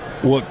Detroit,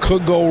 what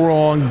could go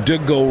wrong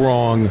did go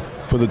wrong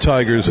for the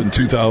Tigers in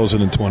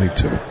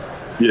 2022.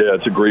 Yeah,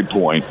 it's a great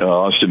point.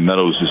 Austin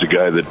Meadows is a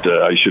guy that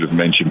I should have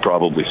mentioned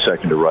probably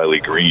second to Riley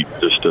Green.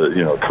 Just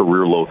a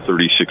career low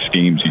 36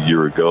 games a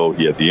year ago.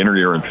 He had the inner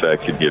ear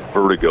infection. He had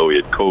vertigo. He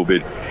had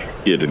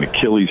COVID. He had an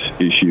Achilles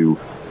issue.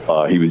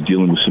 He was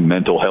dealing with some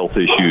mental health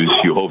issues.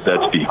 You hope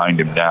that's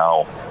behind him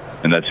now,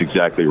 and that's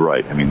exactly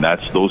right. I mean,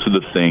 those are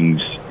the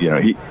things,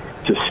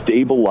 to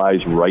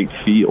stabilize right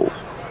field.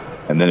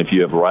 And then if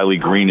you have Riley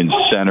Green in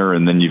center,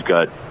 and then you've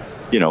got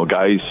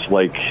guys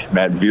like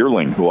Matt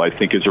Vierling, who I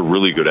think is a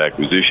really good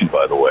acquisition,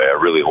 by the way.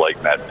 I really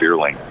like Matt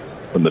Vierling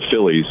from the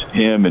Phillies.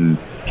 Him and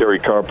Kerry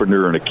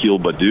Carpenter and Akil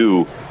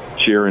Baddoo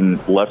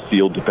sharing left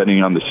field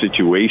depending on the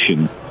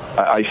situation.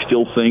 I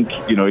still think,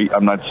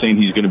 I'm not saying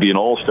he's going to be an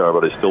all-star,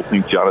 but I still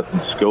think Jonathan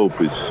Scope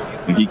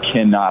he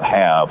cannot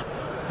have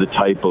the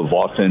type of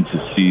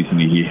offensive season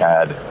he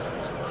had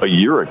a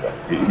year ago.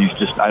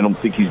 I don't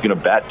think he's going to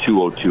bat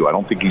 .202. I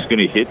don't think he's going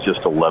to hit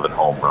just 11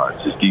 home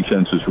runs. His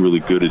defense is really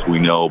good, as we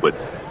know, but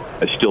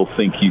I still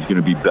think he's going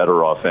to be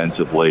better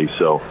offensively.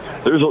 So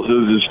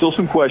there's still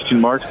some question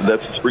marks, but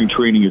that's what spring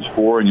training is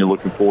for, and you're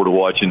looking forward to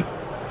watching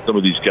some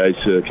of these guys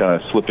kind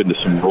of slip into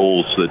some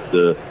roles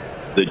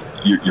that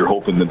you're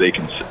hoping that they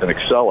can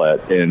excel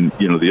at. And,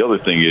 the other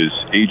thing is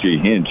A.J.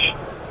 Hinch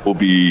will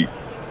be,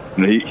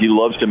 he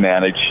loves to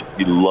manage.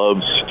 He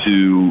loves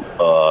to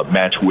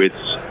match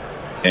wits.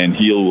 And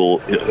he'll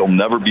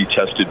never be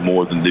tested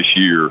more than this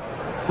year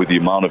with the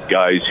amount of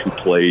guys who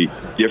play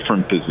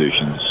different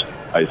positions,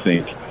 I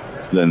think,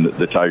 than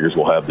the Tigers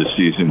will have this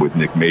season with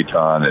Nick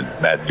Maton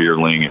and Matt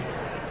Vierling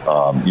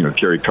and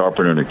Kerry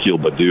Carpenter and Akil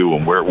Baddoo,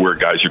 and where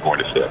guys are going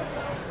to fit.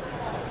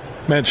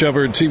 Matt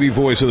Shepard, TV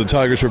voice of the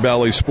Tigers for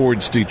Bally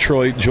Sports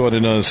Detroit,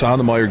 joining us on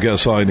the Meyer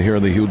guest line here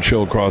on the Huge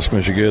Show across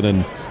Michigan.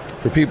 And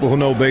for people who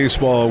know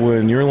baseball,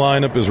 when your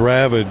lineup is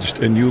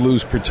ravaged and you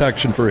lose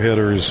protection for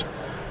hitters,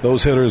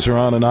 those hitters are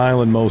on an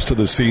island most of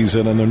the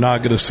season, and they're not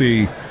going to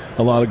see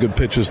a lot of good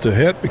pitches to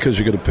hit because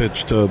you're going to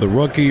pitch to the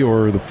rookie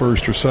or the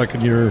first or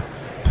second year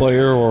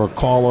player or a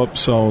call-up.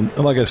 So,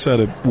 like I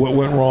said, what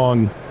went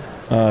wrong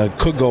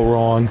could go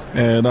wrong,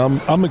 and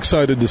I'm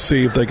excited to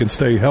see if they can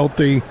stay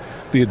healthy.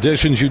 The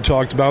additions you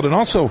talked about, and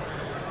also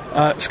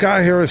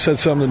Scott Harris said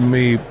something to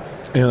me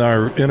in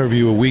our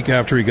interview a week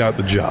after he got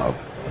the job,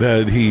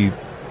 that he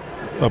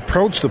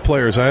approached the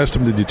players. I asked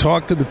him, did you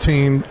talk to the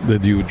team?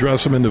 Did you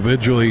address them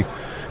individually?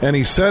 And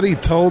he said he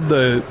told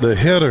the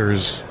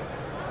hitters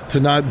to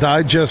not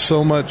digest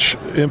so much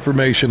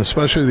information,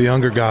 especially the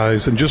younger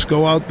guys, and just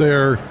go out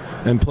there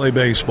and play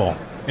baseball.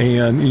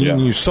 And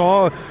you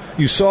saw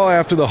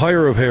after the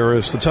hire of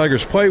Harris, the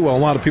Tigers play well. A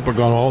lot of people are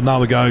going, oh, now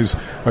the guys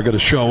are going to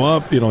show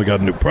up. They got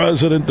a new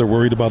president. They're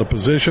worried about a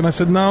position. I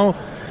said, no.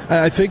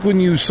 I think when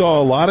you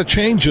saw a lot of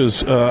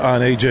changes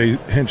on A.J.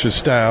 Hinch's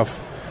staff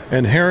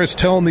and Harris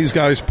telling these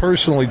guys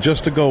personally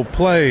just to go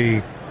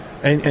play,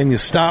 and you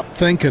stop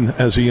thinking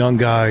as a young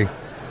guy,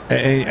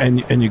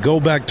 and you go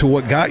back to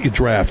what got you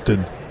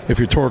drafted, if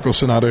you're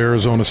Torkelson out of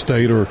Arizona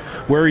State, or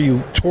where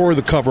you tore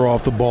the cover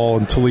off the ball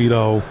in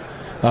Toledo.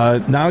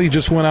 Now you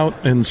just went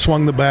out and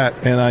swung the bat,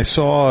 and I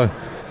saw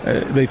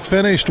they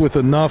finished with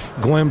enough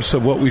glimpse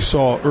of what we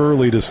saw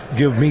early to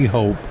give me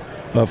hope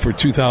for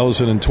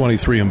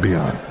 2023 and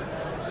beyond.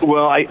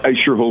 Well, I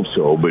sure hope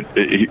so, but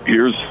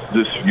here's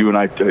this. You and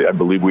I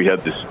believe we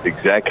had this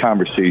exact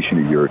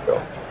conversation a year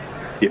ago.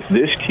 If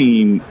this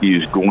team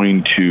is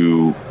going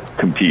to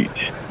compete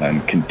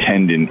and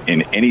contend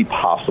in any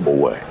possible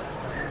way,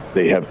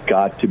 they have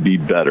got to be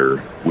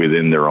better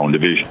within their own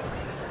division.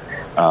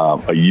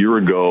 A year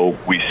ago,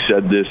 we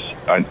said this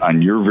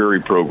on your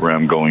very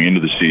program going into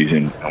the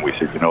season, and we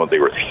said, they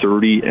were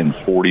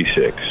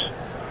 30-46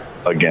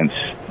 against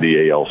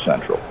the AL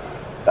Central.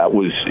 That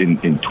was in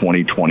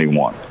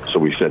 2021. So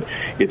we said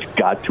it's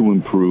got to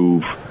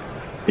improve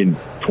in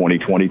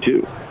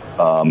 2022.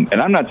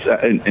 And I'm not,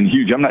 and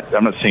Huge, I'm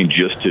not saying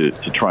just to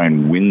try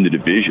and win the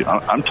division.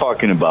 I'm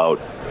talking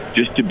about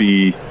just to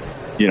be,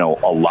 a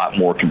lot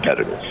more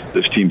competitive.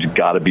 This team's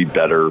got to be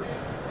better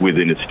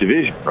within its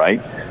division,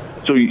 right?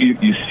 So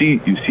you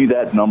see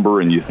that number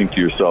and you think to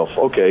yourself,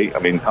 okay, I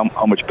mean,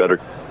 how much better,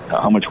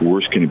 how much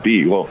worse can it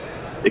be? Well,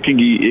 it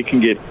can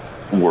get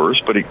worse,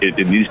 but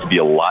it needs to be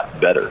a lot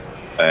better.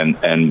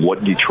 And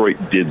what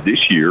Detroit did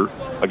this year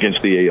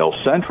against the AL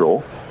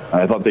Central,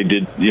 I thought they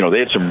did, they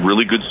had some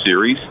really good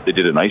series. They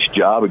did a nice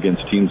job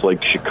against teams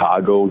like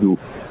Chicago, who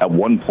at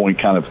one point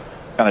kind of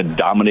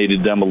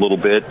dominated them a little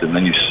bit, and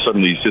then you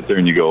suddenly sit there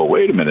and you go,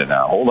 wait a minute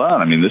now, hold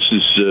on. I mean, this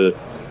is,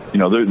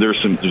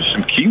 there's some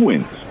key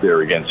wins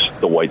there against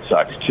the White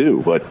Sox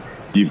too, but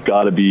you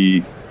got to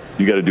do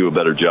a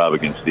better job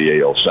against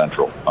the AL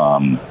Central.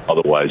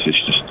 Otherwise,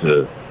 it's just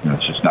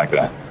not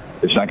going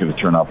to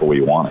turn out the way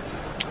you want it.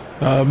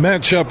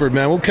 Matt Shepard,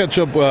 man, we'll catch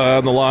up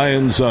on the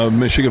Lions,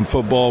 Michigan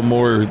football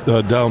more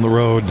down the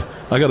road.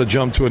 I got to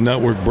jump to a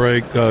network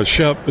break.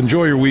 Shep,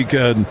 enjoy your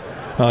weekend.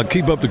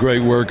 Keep up the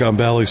great work on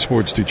Bally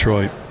Sports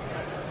Detroit.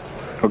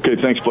 Okay,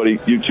 thanks, buddy.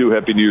 You too.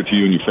 Happy New Year to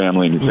you and your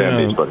family and your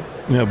families, buddy.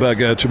 Yeah, back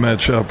at you,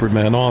 Matt Shepard,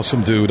 man.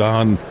 Awesome dude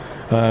on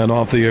and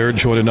off the air,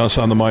 joining us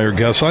on the Meyer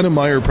Guest Line. And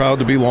Meyer, proud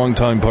to be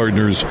longtime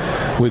partners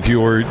with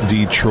your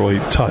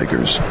Detroit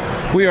Tigers.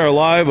 We are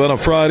live on a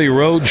Friday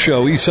road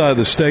show east side of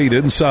the state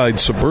inside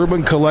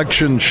Suburban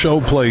Collection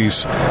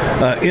Showplace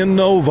in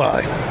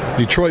Novi,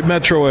 Detroit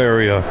metro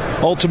area.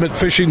 Ultimate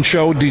Fishing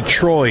Show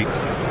Detroit.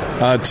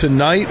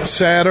 Tonight,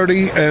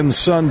 Saturday, and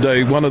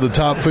Sunday, one of the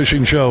top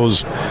fishing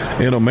shows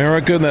in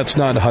America. That's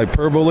not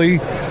hyperbole.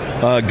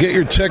 Get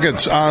your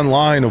tickets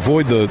online.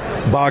 Avoid the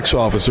box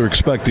office. They're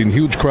expecting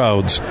huge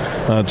crowds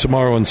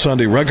tomorrow and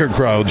Sunday. Record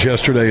crowds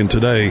yesterday and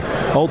today.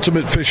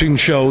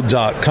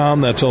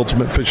 UltimateFishingShow.com. That's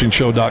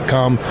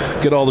UltimateFishingShow.com.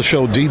 Get all the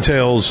show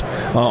details,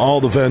 all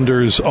the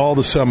vendors, all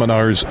the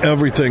seminars,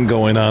 everything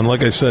going on.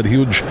 Like I said,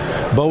 huge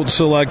boat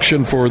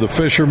selection for the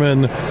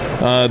fishermen,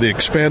 the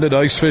expanded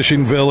ice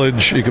fishing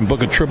village. You can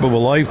book a trip of a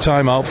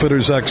lifetime.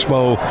 Outfitters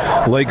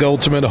Expo, Lake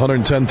Ultimate,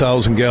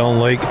 110,000-gallon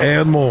lake,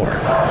 and more.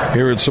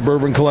 Here at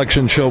Suburban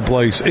Collection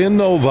Showplace in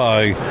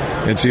Novi.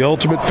 It's the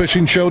Ultimate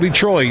Fishing Show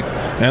Detroit,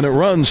 and it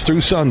runs through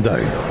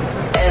Sunday.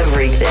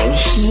 Everything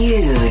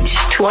huge,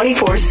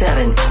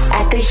 24/7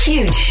 at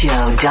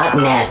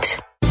thehugeshow.net.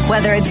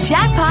 Whether it's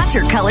jackpots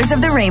or colors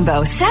of the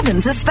rainbow,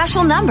 7's a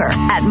special number.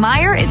 At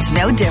Meijer, it's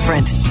no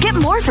different. Get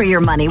more for your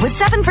money with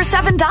 7 for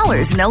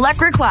 $7, no luck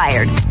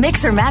required.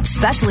 Mix or match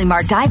specially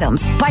marked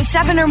items. Buy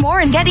 7 or more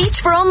and get each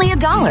for only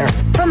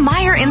 $1. From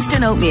Meijer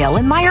Instant Oatmeal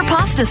and Meijer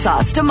Pasta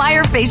Sauce to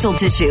Meijer Facial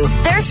Tissue,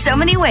 there's so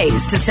many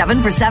ways to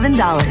 7 for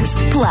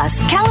 $7. Plus,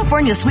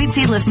 California Sweet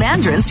Seedless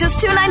Mandarins just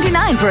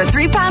 $2.99 for a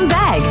 3-pound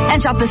bag.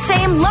 And shop the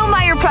same low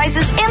Meijer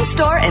prices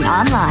in-store and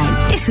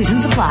online.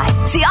 Exclusions apply.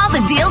 See all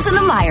the deals in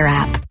the Meijer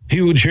app.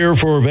 Huge here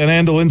for Van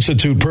Andel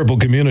Institute Purple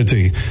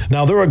Community.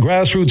 Now, they're a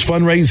grassroots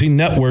fundraising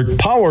network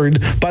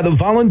powered by the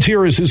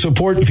volunteers who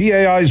support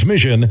VAI's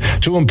mission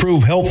to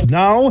improve health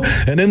now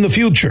and in the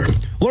future.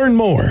 Learn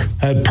more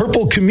at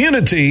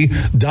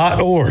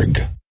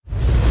purplecommunity.org.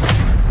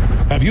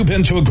 Have you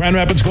been to a Grand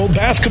Rapids Gold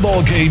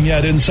basketball game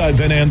yet inside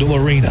Van Andel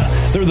Arena?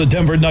 They're the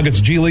Denver Nuggets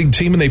G League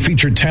team, and they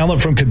feature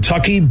talent from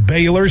Kentucky,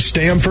 Baylor,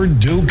 Stanford,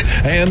 Duke,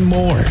 and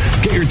more.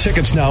 Get your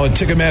tickets now at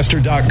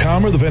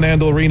Ticketmaster.com or the Van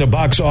Andel Arena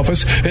box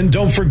office. And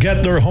don't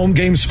forget their home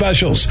game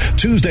specials.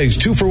 Tuesdays,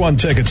 2-for-1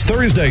 tickets.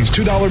 Thursdays,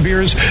 $2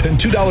 beers and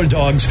 $2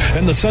 dogs.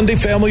 And the Sunday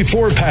Family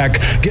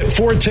 4-pack. Get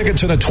 4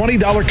 tickets and a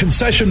 $20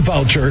 concession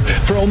voucher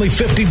for only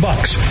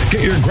 $50.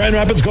 Get your Grand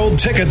Rapids Gold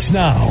tickets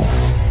now.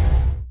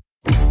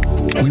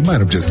 We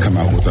might have just come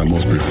out with our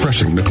most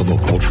refreshing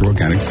Michelob Ultra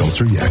Organic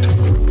Seltzer yet.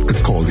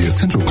 It's called the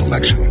Essential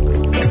Collection.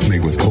 It's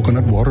made with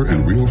coconut water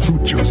and real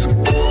fruit juice,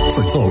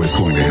 so it's always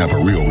going to have a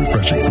real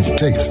refreshing fruit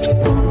taste.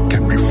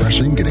 Can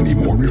refreshing get any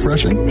more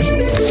refreshing?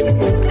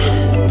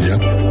 Yep,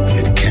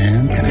 it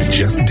can, and it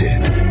just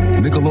did.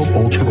 Michelob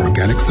Ultra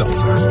Organic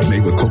Seltzer,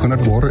 made with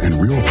coconut water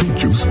and real fruit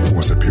juice for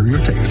a superior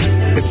taste.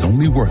 It's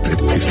only worth it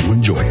if you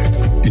enjoy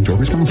it. Enjoy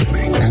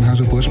responsibly.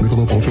 Anheuser-Busch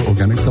Michelob Ultra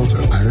Organic Seltzer,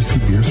 IRC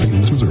Beer, St.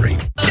 Louis, Missouri.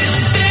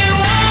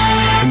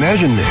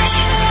 Imagine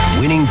this.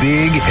 Winning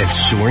big at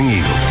Soaring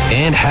Eagle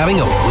and having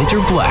a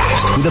winter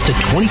blast with up to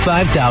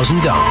 $25,000.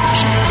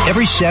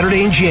 Every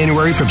Saturday in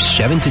January from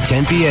 7 to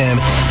 10 p.m.,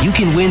 you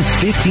can win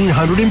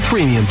 $1,500 in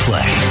premium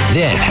play.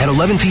 Then at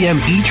 11 p.m.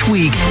 each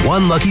week,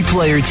 one lucky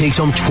player takes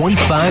home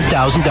 $25,000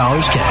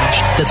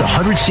 cash. That's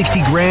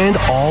 $160,000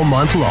 all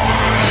month long.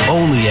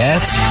 Only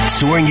at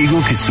Soaring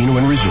Eagle Casino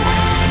and Resort.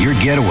 Your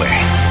getaway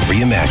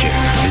reimagined.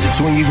 Visit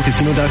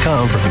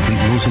SoaringEagleCasino.com for complete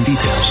rules and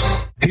details.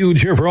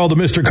 Huge here for all the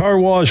Mr. Car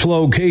Wash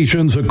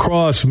locations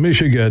across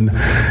Michigan.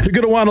 You're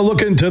going to want to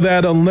look into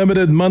that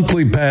unlimited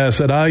monthly pass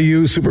that I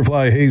use.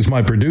 Superfly Hayes,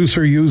 my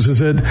producer,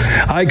 uses it.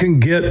 I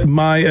can get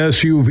my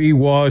SUV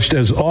washed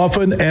as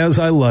often as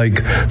I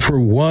like for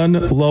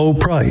one low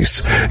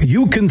price.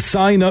 You can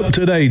sign up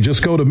today.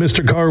 Just go to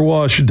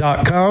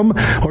MrCarWash.com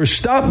or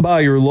stop by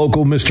your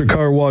local Mr.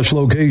 Car Wash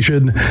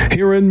location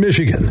here in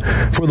Michigan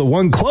for the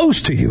one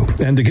close to you.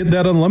 And to get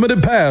that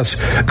unlimited pass,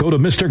 go to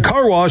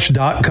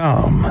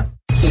MrCarWash.com.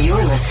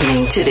 You're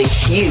listening to The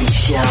Huge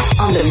Show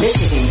on the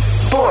Michigan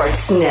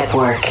Sports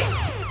Network.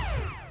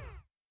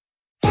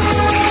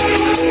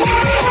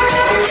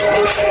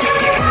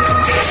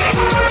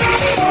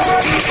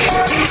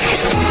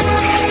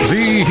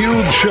 The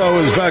Huge Show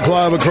is back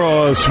live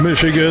across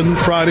Michigan.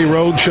 Friday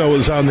Road Show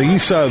is on the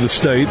east side of the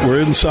state. We're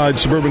inside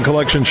Suburban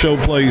Collection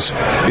Showplace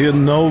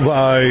in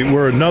Novi,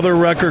 where another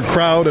record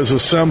crowd has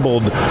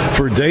assembled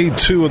for day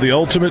 2 of the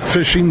Ultimate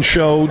Fishing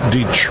Show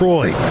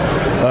Detroit.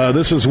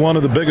 This is one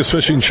of the biggest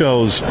fishing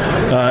shows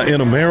in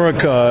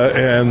America,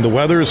 and the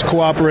weather is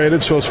cooperated.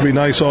 It's supposed to be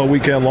nice all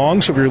weekend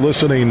long, so if you're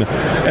listening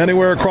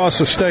anywhere across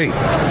the state,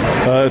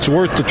 it's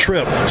worth the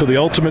trip to the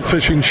Ultimate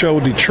Fishing Show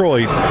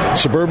Detroit,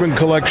 Suburban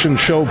Collection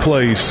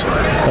Showplace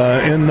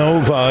in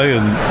Novi,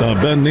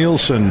 and Ben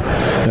Nielsen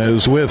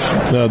is with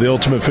the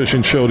Ultimate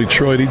Fishing Show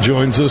Detroit. He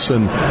joins us,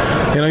 and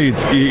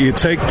you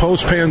take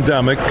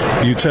post-pandemic,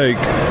 you take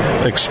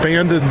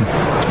expanded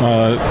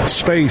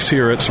space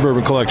here at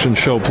Suburban Collection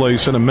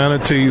Showplace and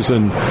amenities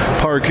and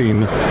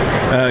parking.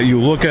 You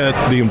look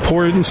at the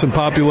importance and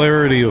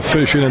popularity of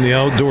fishing in the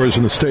outdoors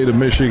in the state of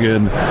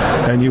Michigan,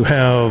 and you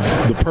have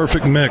the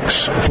perfect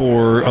mix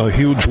for a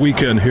huge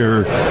weekend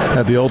here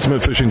at the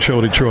Ultimate Fishing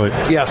Show Detroit.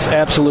 Yes,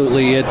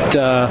 absolutely.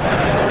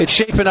 It's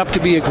shaping up to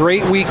be a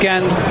great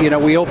weekend.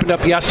 We opened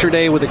up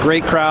yesterday with a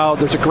great crowd.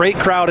 There's a great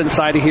crowd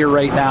inside of here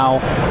right now.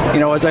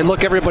 As I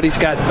look, everybody's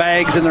got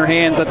bags in their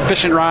hands.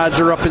 Fishing rods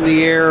are up in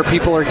the air.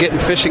 People are getting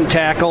fishing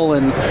tackle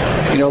and,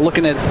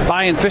 looking at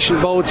buying fishing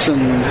boats,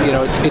 and,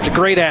 it's a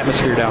great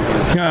atmosphere down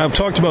here. Yeah, I've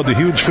talked about the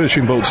huge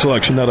fishing boat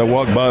selection that I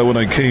walked by when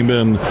I came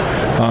in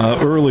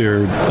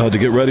earlier to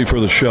get ready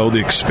for the show. The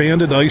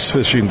expanded ice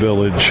fishing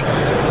village.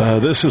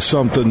 This is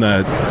something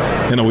that,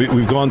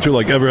 we've gone through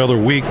like every other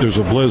week. There's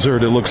a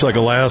blizzard. It looks like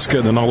Alaska,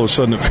 and then all of a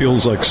sudden it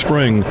feels like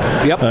spring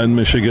in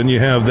Michigan. You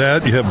have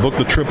that. You have Book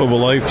the Trip of a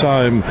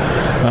Lifetime.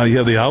 You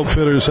have the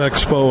Outfitters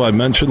Expo. I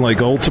mentioned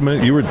like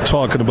Ultimate. You were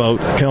talking about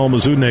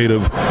Kalamazoo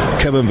native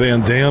Kevin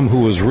Van Dam,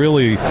 who was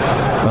really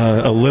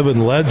a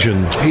living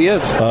legend. He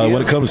is.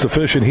 When it comes to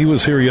fishing. He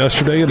was here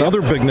yesterday, and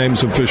other big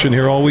names in fishing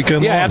here all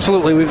weekend long.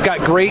 Absolutely. We've got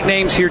great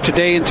names here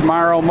today and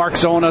tomorrow. Mark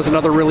Zona is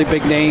another really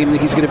big name.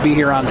 He's going to be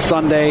here on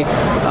Sunday.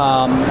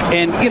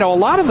 And, a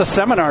lot of the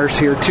seminars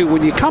here, too,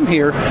 when you come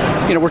here,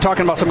 we're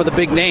talking about some of the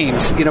big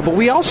names, but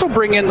we also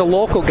bring in the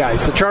local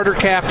guys, the charter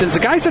captains, the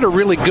guys that are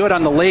really good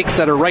on the lakes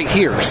that are right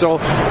here. So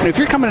if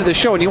you're coming to the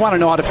show and you want to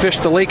know how to fish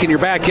the lake in your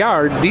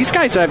backyard, these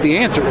guys have the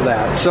answer to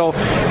that. So,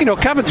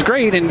 Kevin's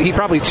great, and he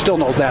probably still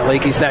knows that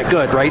lake. He's that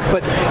good, right?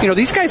 But,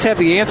 these guys have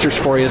the answers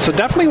for you. So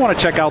definitely want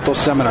to check out those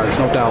seminars,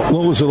 no doubt.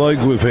 What was it like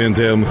with Van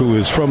Dam, who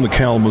is from the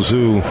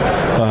Kalamazoo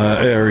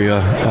area?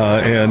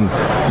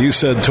 And you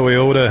said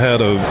Toyota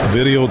had a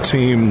video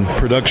team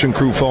production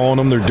crew following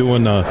them. They're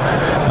doing,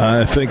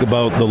 I think,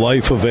 about the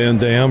life of Van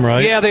Dam,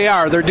 right? Yeah, they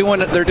are. They're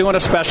doing a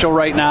special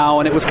right now,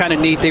 and it was kind of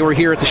neat. They were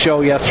here at the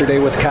show yesterday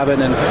with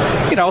Kevin,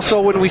 and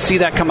so when we see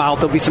that come out,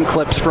 there'll be some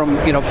clips from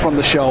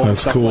the show and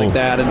stuff like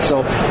that. And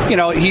so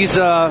he's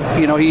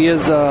he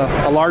is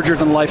a larger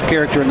than life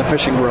character in the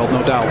fishing world,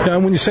 no doubt. Yeah,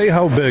 and when you say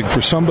how big,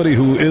 for somebody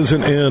who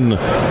isn't in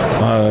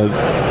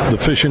the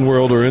fishing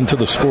world or into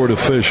the sport of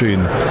fishing,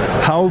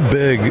 how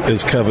big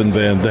is Kevin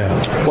Van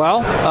Dam?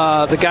 Well,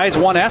 the guy's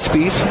won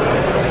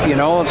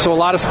ESPYs, so a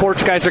lot of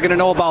sports guys are going to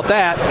know about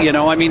that.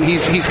 I mean,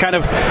 he's kind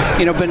of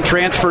been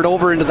transferred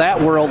over into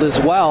that world as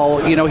well.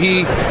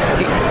 He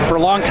for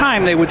a long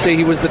time they would say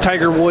he was the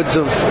Tiger Woods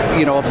of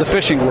the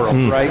fishing world,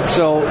 right?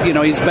 So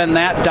he's been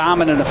that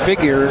dominant a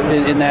figure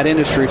in that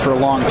industry for a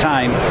long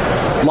time.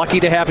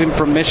 Lucky to have him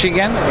from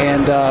Michigan,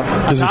 and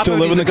does he still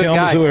live in the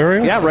Kalamazoo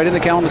area? Yeah, right in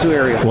the Kalamazoo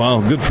area. Wow,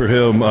 good for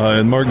him.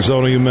 And Mark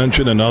Zona, you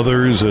mentioned, and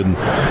others, and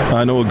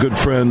I know a good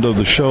friend of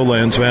the show,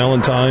 Lance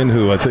Valentine,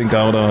 who I think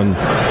out on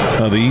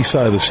the east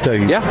side of the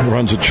state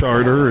runs a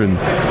charter, and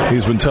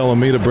he's been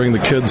telling me to bring the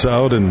kids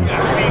out and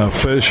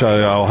fish.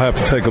 I'll have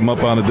to take them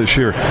up on it this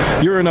year.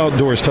 You're an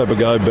outdoors type of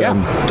guy, Ben,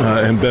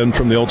 and Ben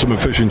from the Ultimate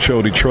Fishing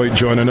Show Detroit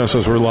joining us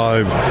as we're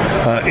live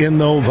in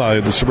Novi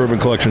at the Suburban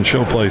Collection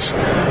Showplace.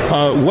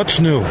 What's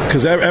new?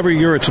 Because every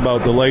year it's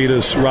about the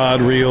latest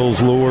rod,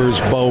 reels, lures,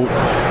 boat,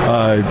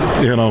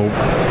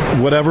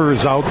 whatever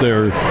is out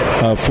there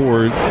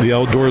for the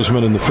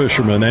outdoorsmen and the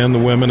fishermen and the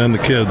women and the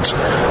kids.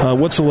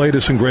 What's the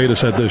latest and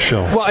greatest at this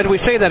show? Well, and we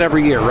say that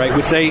every year, right?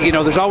 We say,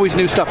 there's always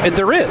new stuff, and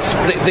there is.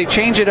 They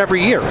change it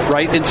every year,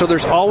 right? And so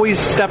there's always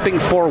stepping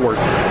forward.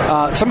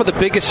 Some of the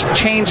biggest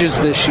changes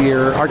this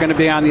year are going to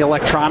be on the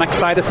electronic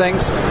side of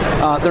things.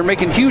 They're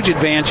making huge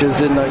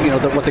advances in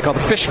what they call the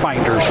fish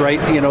finders, right?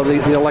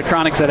 The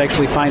electronics that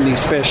actually find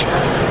these fish,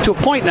 to a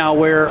point now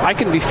where I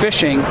can be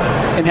fishing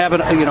and have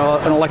an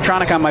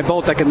electronic on my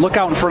boat that can look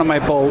out in front of my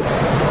boat,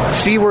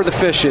 see where the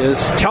fish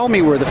is, tell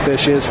me where the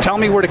fish is, tell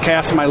me where to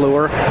cast my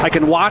lure. I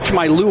can watch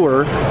my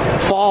lure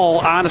fall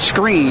on a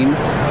screen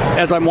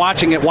as I'm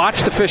watching it,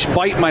 watch the fish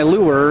bite my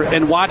lure,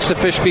 and watch the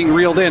fish being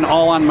reeled in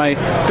all on my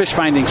fish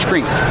finding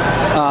screen.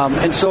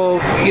 And so,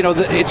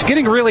 it's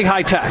getting really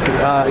high tech.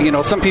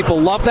 Some people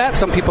love that.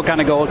 Some people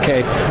kind of go,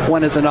 okay,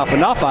 when is enough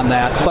on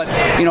that? But,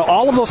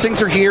 all of those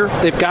things are here.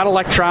 They've got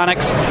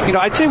electronics.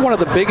 I'd say one of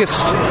the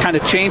biggest kind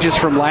of changes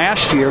from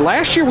last year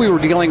we were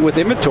dealing with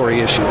inventory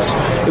issues.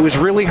 It was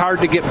really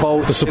hard to get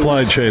boats. The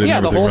supply chain. Yeah,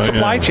 the whole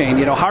supply chain.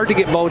 Hard to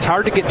get boats,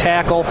 hard to get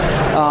tackle.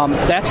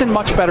 That's in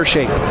much better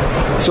shape.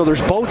 So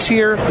there's boats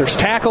here, there's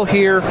tackle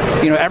here.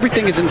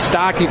 Everything is in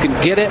stock. You can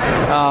get it.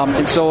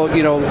 And so,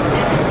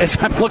 as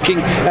I'm looking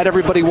at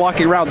everybody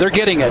walking around, they're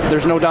getting it.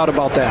 There's no doubt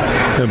about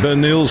that. And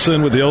Ben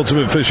Nielsen with the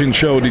Ultimate Fishing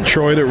Show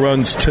Detroit. It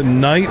runs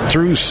tonight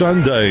through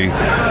Sunday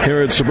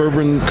here at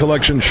Suburban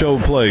Collection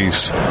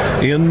Showplace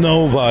in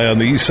Novi on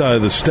the east side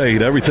of the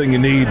state. Everything you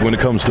need when it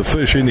comes to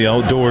fishing, the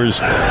outdoors.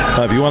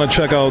 If you want to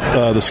check out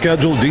the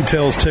schedules,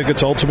 details,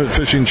 tickets,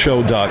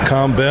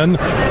 ultimatefishingshow.com. Ben,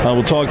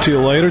 we'll talk to you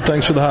later.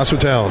 Thanks for the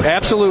hospitality.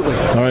 Absolutely.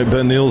 All right,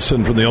 Ben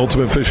Nielsen from the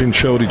Ultimate Fishing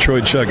Show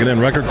Detroit checking in.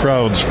 Record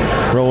crowds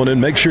rolling in.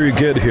 Make sure you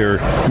get here.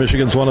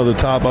 Michigan's one of the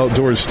top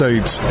outdoor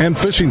states and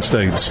fishing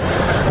states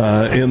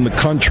in the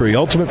country.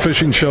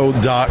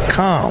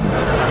 ultimatefishingshow.com.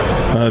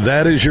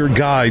 That is your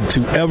guide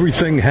to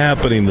everything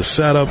happening, the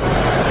setup.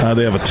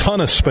 They have a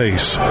ton of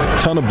space,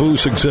 ton of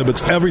booths,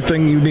 exhibits,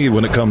 everything you need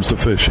when it comes to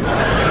fishing.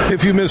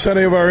 If you miss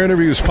any of our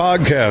interviews,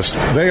 podcast,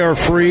 they are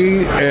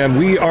free, and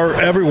we are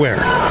everywhere.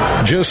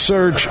 Just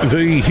search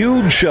The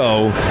Huge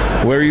Show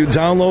where you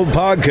download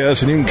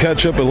podcasts, and you can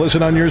catch up and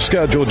listen on your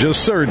schedule.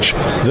 Just search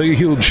The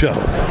Huge Show.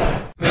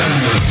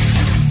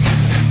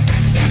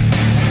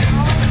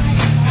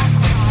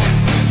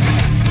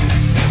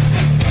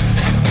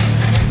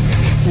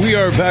 We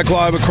are back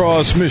live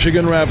across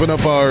Michigan, wrapping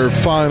up our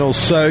final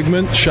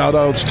segment.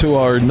 Shout-outs to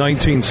our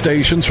 19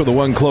 stations for the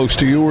one close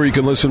to you, where you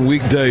can listen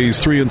weekdays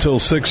 3 until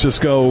 6.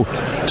 Just go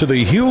to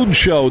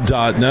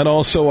thehugeshow.net.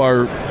 Also,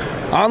 our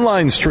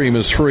online stream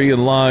is free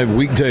and live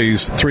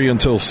weekdays 3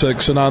 until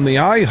 6. And on the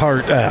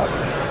iHeart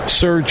app,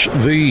 search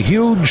The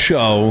Huge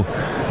Show,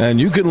 and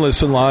you can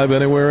listen live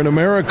anywhere in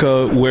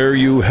America where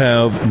you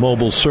have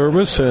mobile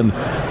service, and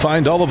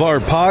find all of our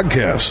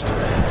podcasts.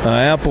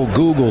 Apple,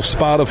 Google,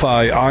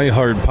 Spotify,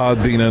 iHeart,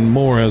 Podbean, and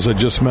more. As I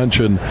just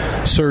mentioned,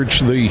 search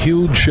The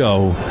Huge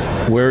Show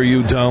where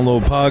you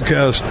download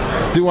podcasts.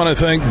 Do want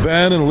to thank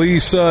Ben and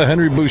Lisa,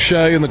 Henry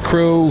Boucher and the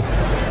crew,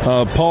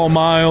 Paul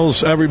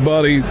Miles,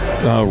 everybody.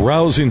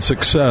 Rousing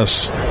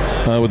success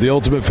with the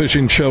Ultimate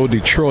Fishing Show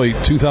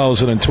Detroit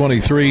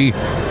 2023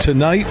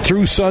 tonight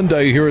through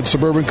Sunday here at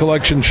Suburban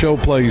Collection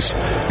Showplace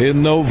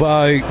in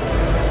Novi.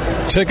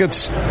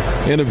 Tickets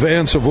in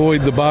advance.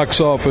 Avoid the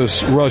box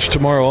office rush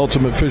tomorrow.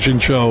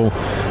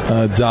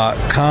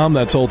 UltimateFishingShow.com.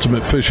 That's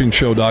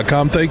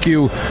UltimateFishingShow.com. Thank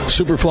you,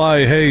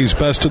 Superfly Hayes,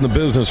 best in the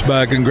business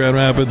back in Grand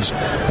Rapids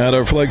at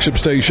our flagship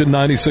station,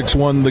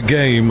 96.1 The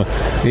Game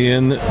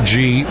in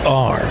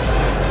GR.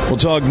 We'll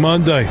talk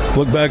Monday.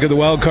 Look back at the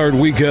wild card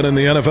weekend in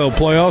the NFL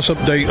playoffs.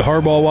 Update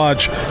Harbaugh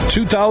Watch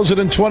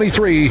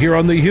 2023 here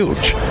on the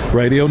Huge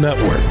Radio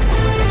Network.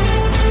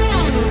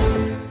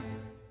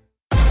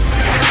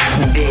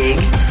 Big,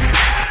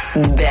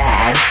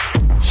 bad,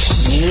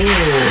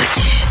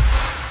 huge.